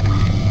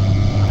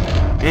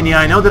 And yeah,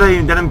 I know that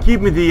I'm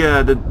keeping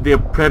the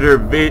predator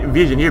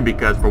vision here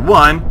because, for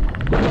one,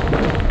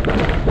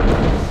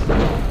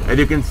 as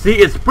you can see,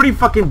 it's pretty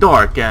fucking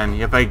dark, and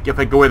if I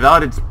go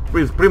without, it's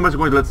pretty much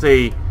going to, let's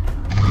say,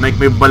 make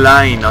me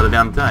blind all the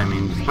damn time. I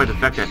mean, despite the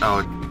fact that,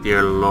 oh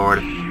dear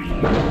lord.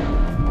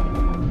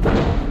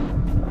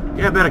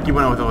 Yeah, I better keep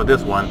on with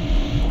this one.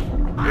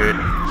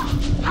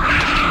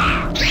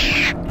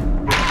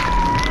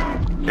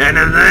 And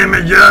his name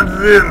is John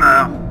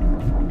Cena.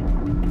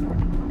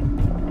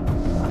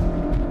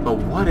 But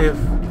what if,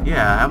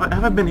 yeah,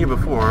 have I been here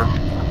before?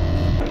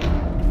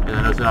 And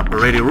I know it's an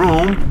operating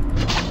room.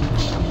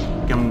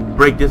 Can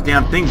break this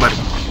damn thing, but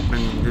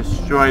can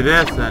destroy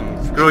this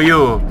and screw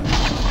you.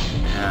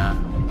 Yeah.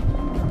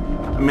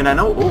 I mean, I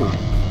know.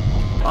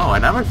 Oh, I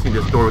never seen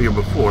this door here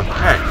before.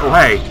 Hey, oh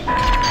hey.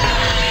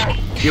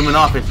 Human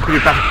office. Screw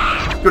you,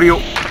 screw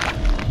you.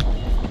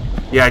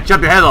 Yeah,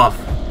 chop your head off.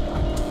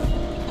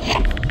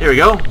 Here we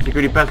go.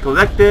 Security pass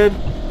collected.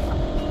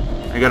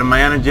 I got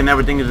my energy and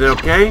everything is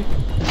okay.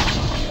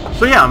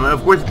 So yeah,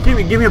 of course, give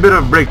me a bit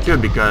of a break too,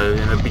 because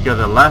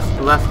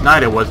last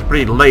night it was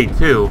pretty late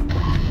too.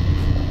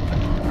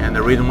 And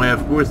the reason why,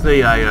 of course,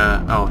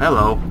 oh,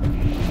 hello.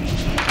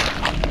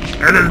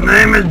 And his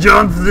name is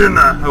John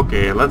Cena.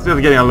 Okay, let's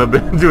just get a little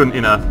bit doing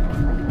enough.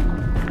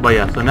 But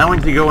yeah, so now we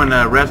need to go and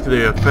rescue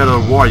the fellow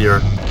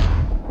warrior.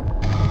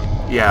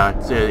 Yeah,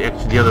 it's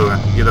actually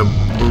the other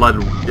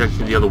blood,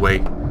 actually the other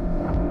way.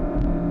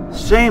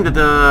 Shame that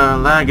the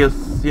lag is,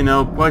 you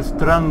know, quite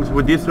strong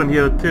with this one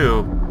here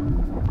too.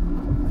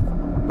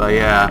 But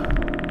yeah.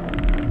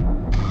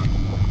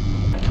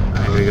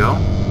 There we go.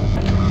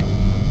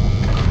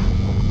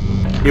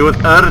 He was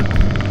hurt.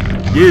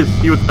 Yes,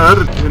 he was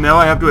hurt, and now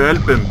I have to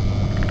help him.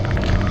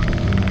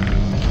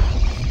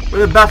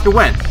 Where the bastard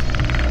went?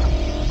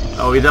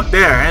 Oh, he's up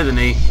there, isn't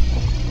he?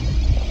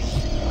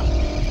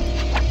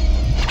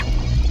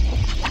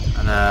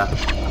 And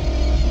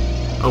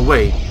oh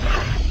wait.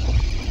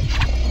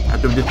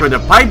 Have to destroy the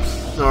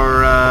pipes,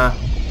 or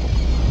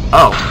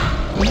oh.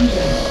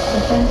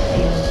 Defense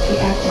field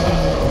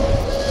deactivated.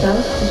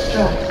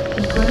 Self-destruct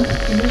sequence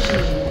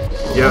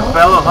initiated. Your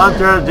fellow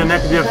hunter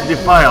genetically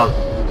defiled.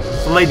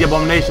 Slay the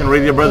abomination,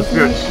 raise your brother's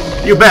spirit.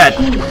 You bet!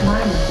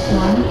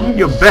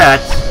 You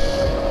bet!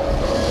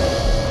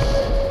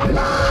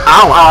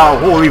 Ow, ow,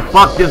 holy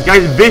fuck, this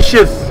guy's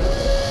vicious!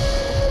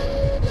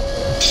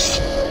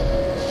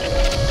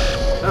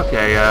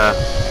 Okay,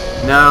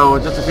 no,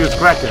 just a few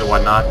scratches and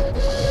whatnot.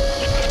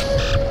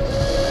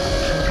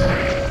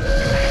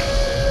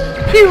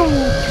 Pew!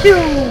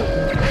 Pew!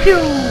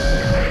 Pew!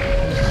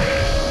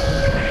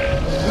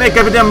 Make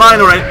everything mine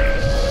alright.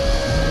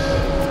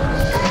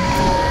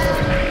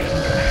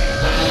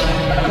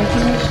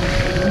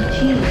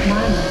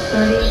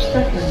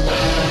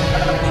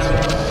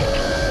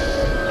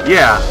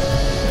 Yeah.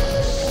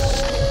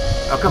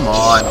 Oh, come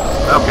on.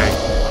 Okay.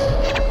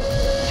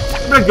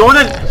 They're doing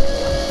it!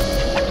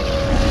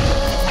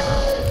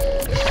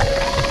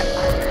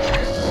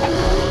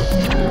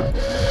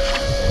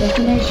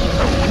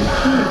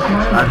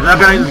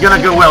 It's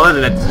gonna go well,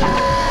 isn't it?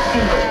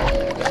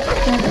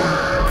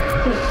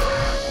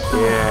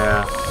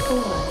 Yeah. 4,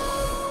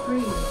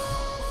 3,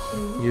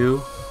 2, you,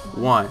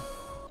 1.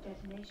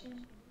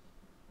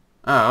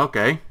 Oh,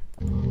 okay.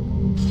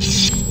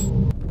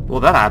 Well,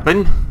 that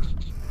happened.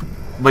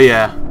 But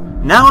yeah,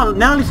 now at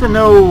least I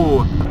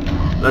know,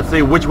 let's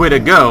say, which way to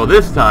go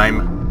this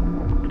time.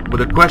 But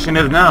the question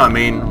is now, I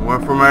mean, we're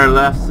from our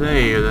last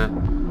save.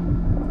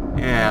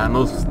 Yeah,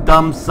 those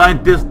dumb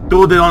scientists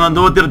do, they don't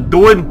know what they're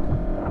doing.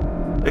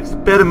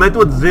 Experiment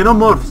with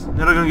xenomorphs.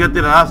 They're gonna get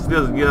their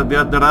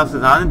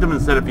asses handed to them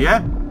instead of,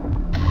 yeah.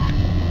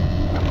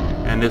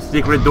 And this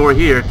secret door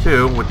here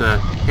too, with the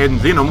hidden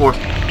xenomorph.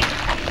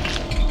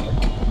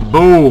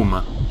 Boom!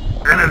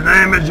 And his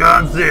name is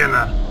John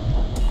Cena.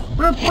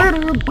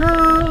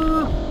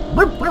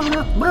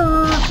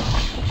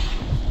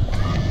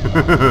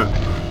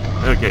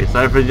 Okay,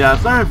 sorry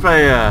if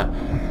I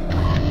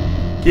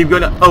keep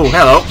going. Oh,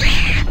 hello.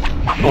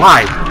 Oh,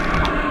 hi.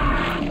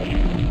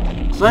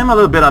 So I'm a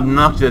little bit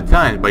obnoxious at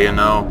times, but you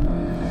know,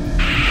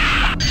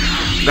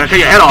 better cut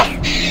your head off.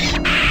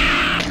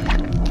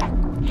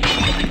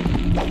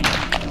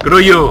 Screw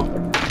you!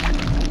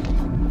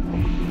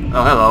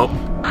 Oh, hello.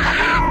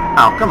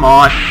 Oh, come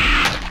on.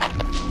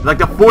 Like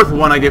the fourth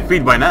one I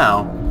defeat by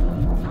now.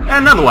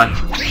 And another one.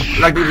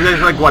 Like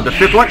what, the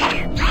fifth one?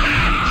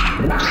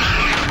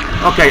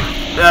 Okay,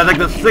 like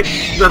the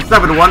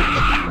seventh one.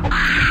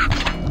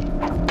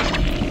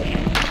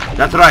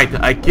 That's right,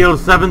 I killed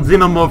 7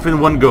 xenomorphs in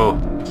one go.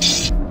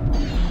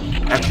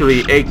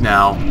 Actually, 8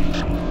 now.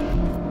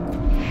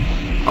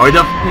 Alright,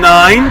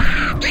 9.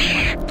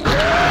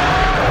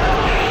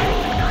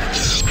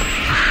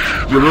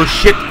 You little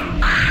shit.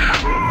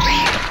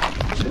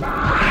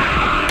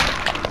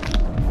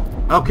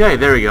 Okay,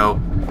 there we go.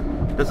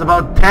 That's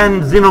about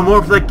 10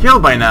 xenomorphs I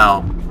killed by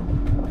now.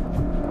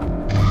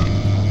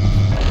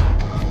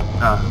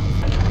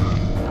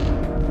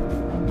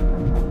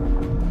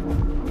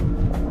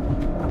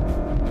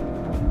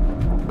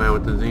 Wait,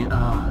 what the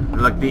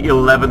like the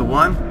 11th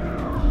one?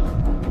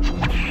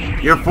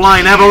 You're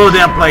flying, have a little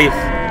damn place.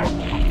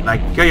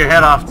 Like, kill your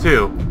head off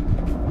too.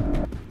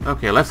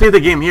 Okay, let's save the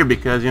game here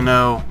because, you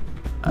know,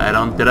 I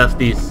don't trust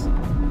these.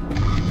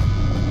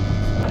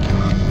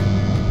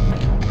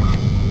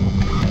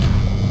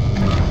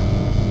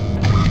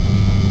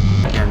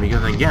 And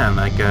because again,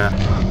 like,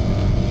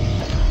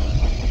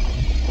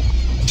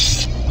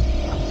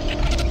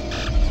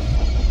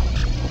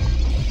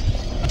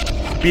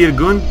 spear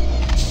gun?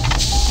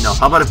 No,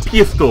 how about a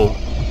pistol?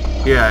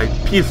 Yeah, a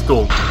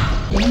pistol.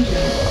 Danger.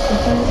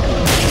 Defense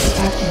field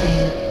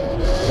activated.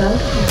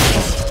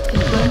 Self-destruct.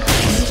 Sequence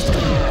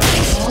initiated.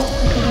 All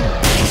personnel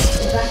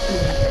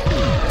evacuate.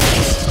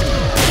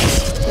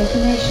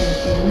 Detonation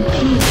in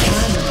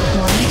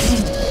T-1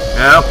 minute.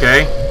 Yeah, okay.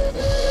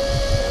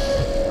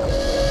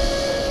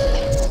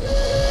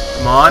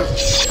 Come on.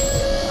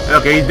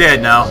 Okay, he's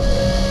dead now.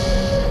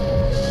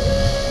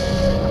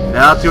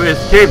 Now to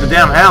escape the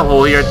damn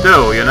hellhole here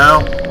too, you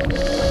know?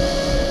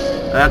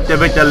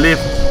 Activate the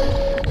lift.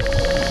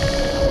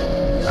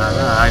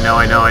 I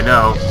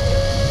know.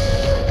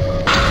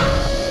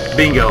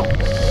 Bingo.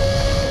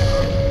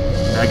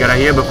 I gotta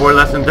heal before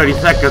less than 30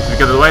 seconds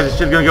because otherwise this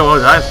shit's gonna go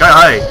sky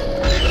high.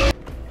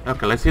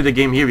 Okay, let's see the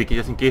game here because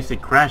just in case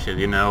it crashes,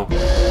 you know.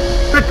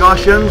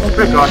 Precautions.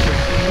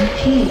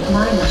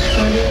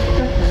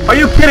 Are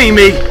you kidding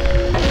me?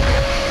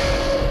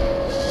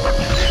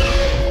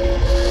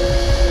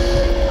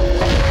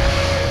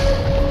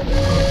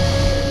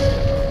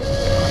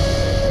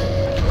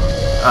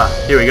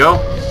 Here we go.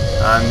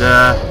 And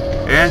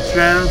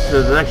entrance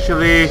is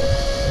actually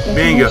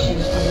bingo.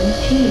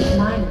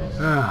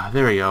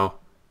 There we go.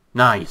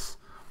 Nice.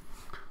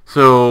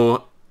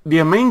 So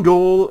the main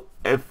goal,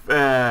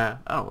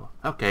 oh,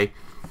 okay.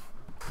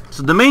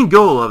 So the main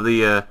goal of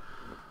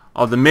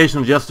the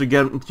mission just to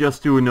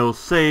you know,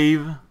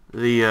 save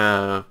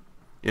the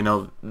you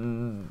know,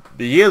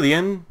 the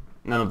alien,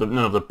 none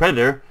of the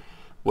predator,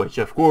 which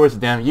of course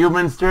damn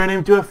humans turn him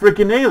into a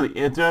freaking alien,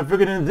 into a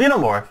freaking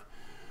xenomorph.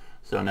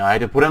 So now I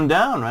had to put him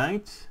down,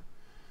 right?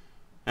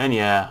 And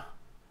yeah.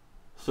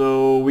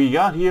 So we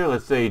got here,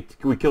 let's say,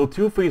 we killed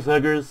 2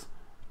 facehuggers,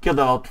 killed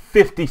about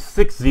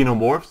 56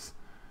 xenomorphs.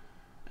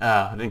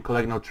 I didn't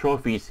collect no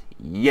trophies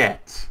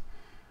yet.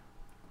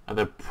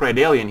 The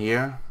PredAlien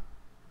here,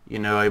 you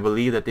know, I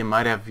believe that they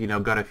might have, you know,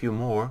 got a few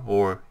more,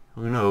 or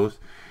who knows.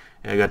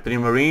 I got 3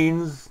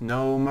 Marines,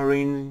 no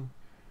Marine.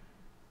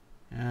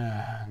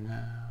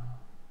 No.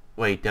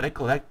 Wait, did I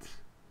collect?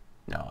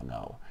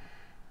 No.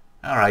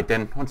 Alright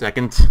then, 1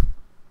 second.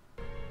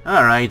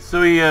 Alright,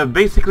 so we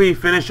basically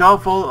finish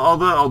off all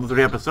the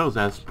 3 episodes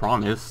as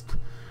promised.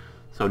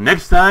 So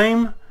next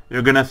time,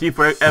 you're gonna see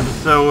for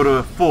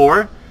episode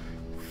 4,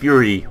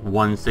 Fury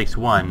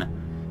 161.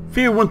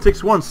 Fury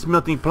 161,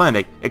 Smelting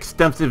Planet,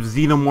 Extensive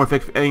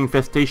Xenomorph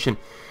Infestation,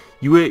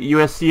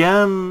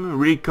 USCM,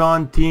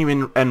 Recon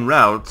Team en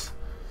route.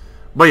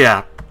 But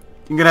yeah,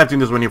 I'm gonna have to do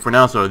this one here for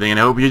now, so then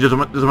I hope you just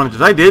as much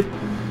as I did.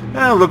 And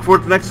I look forward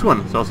to the next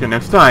one. So I'll see you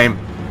next time.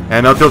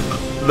 And until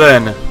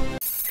then...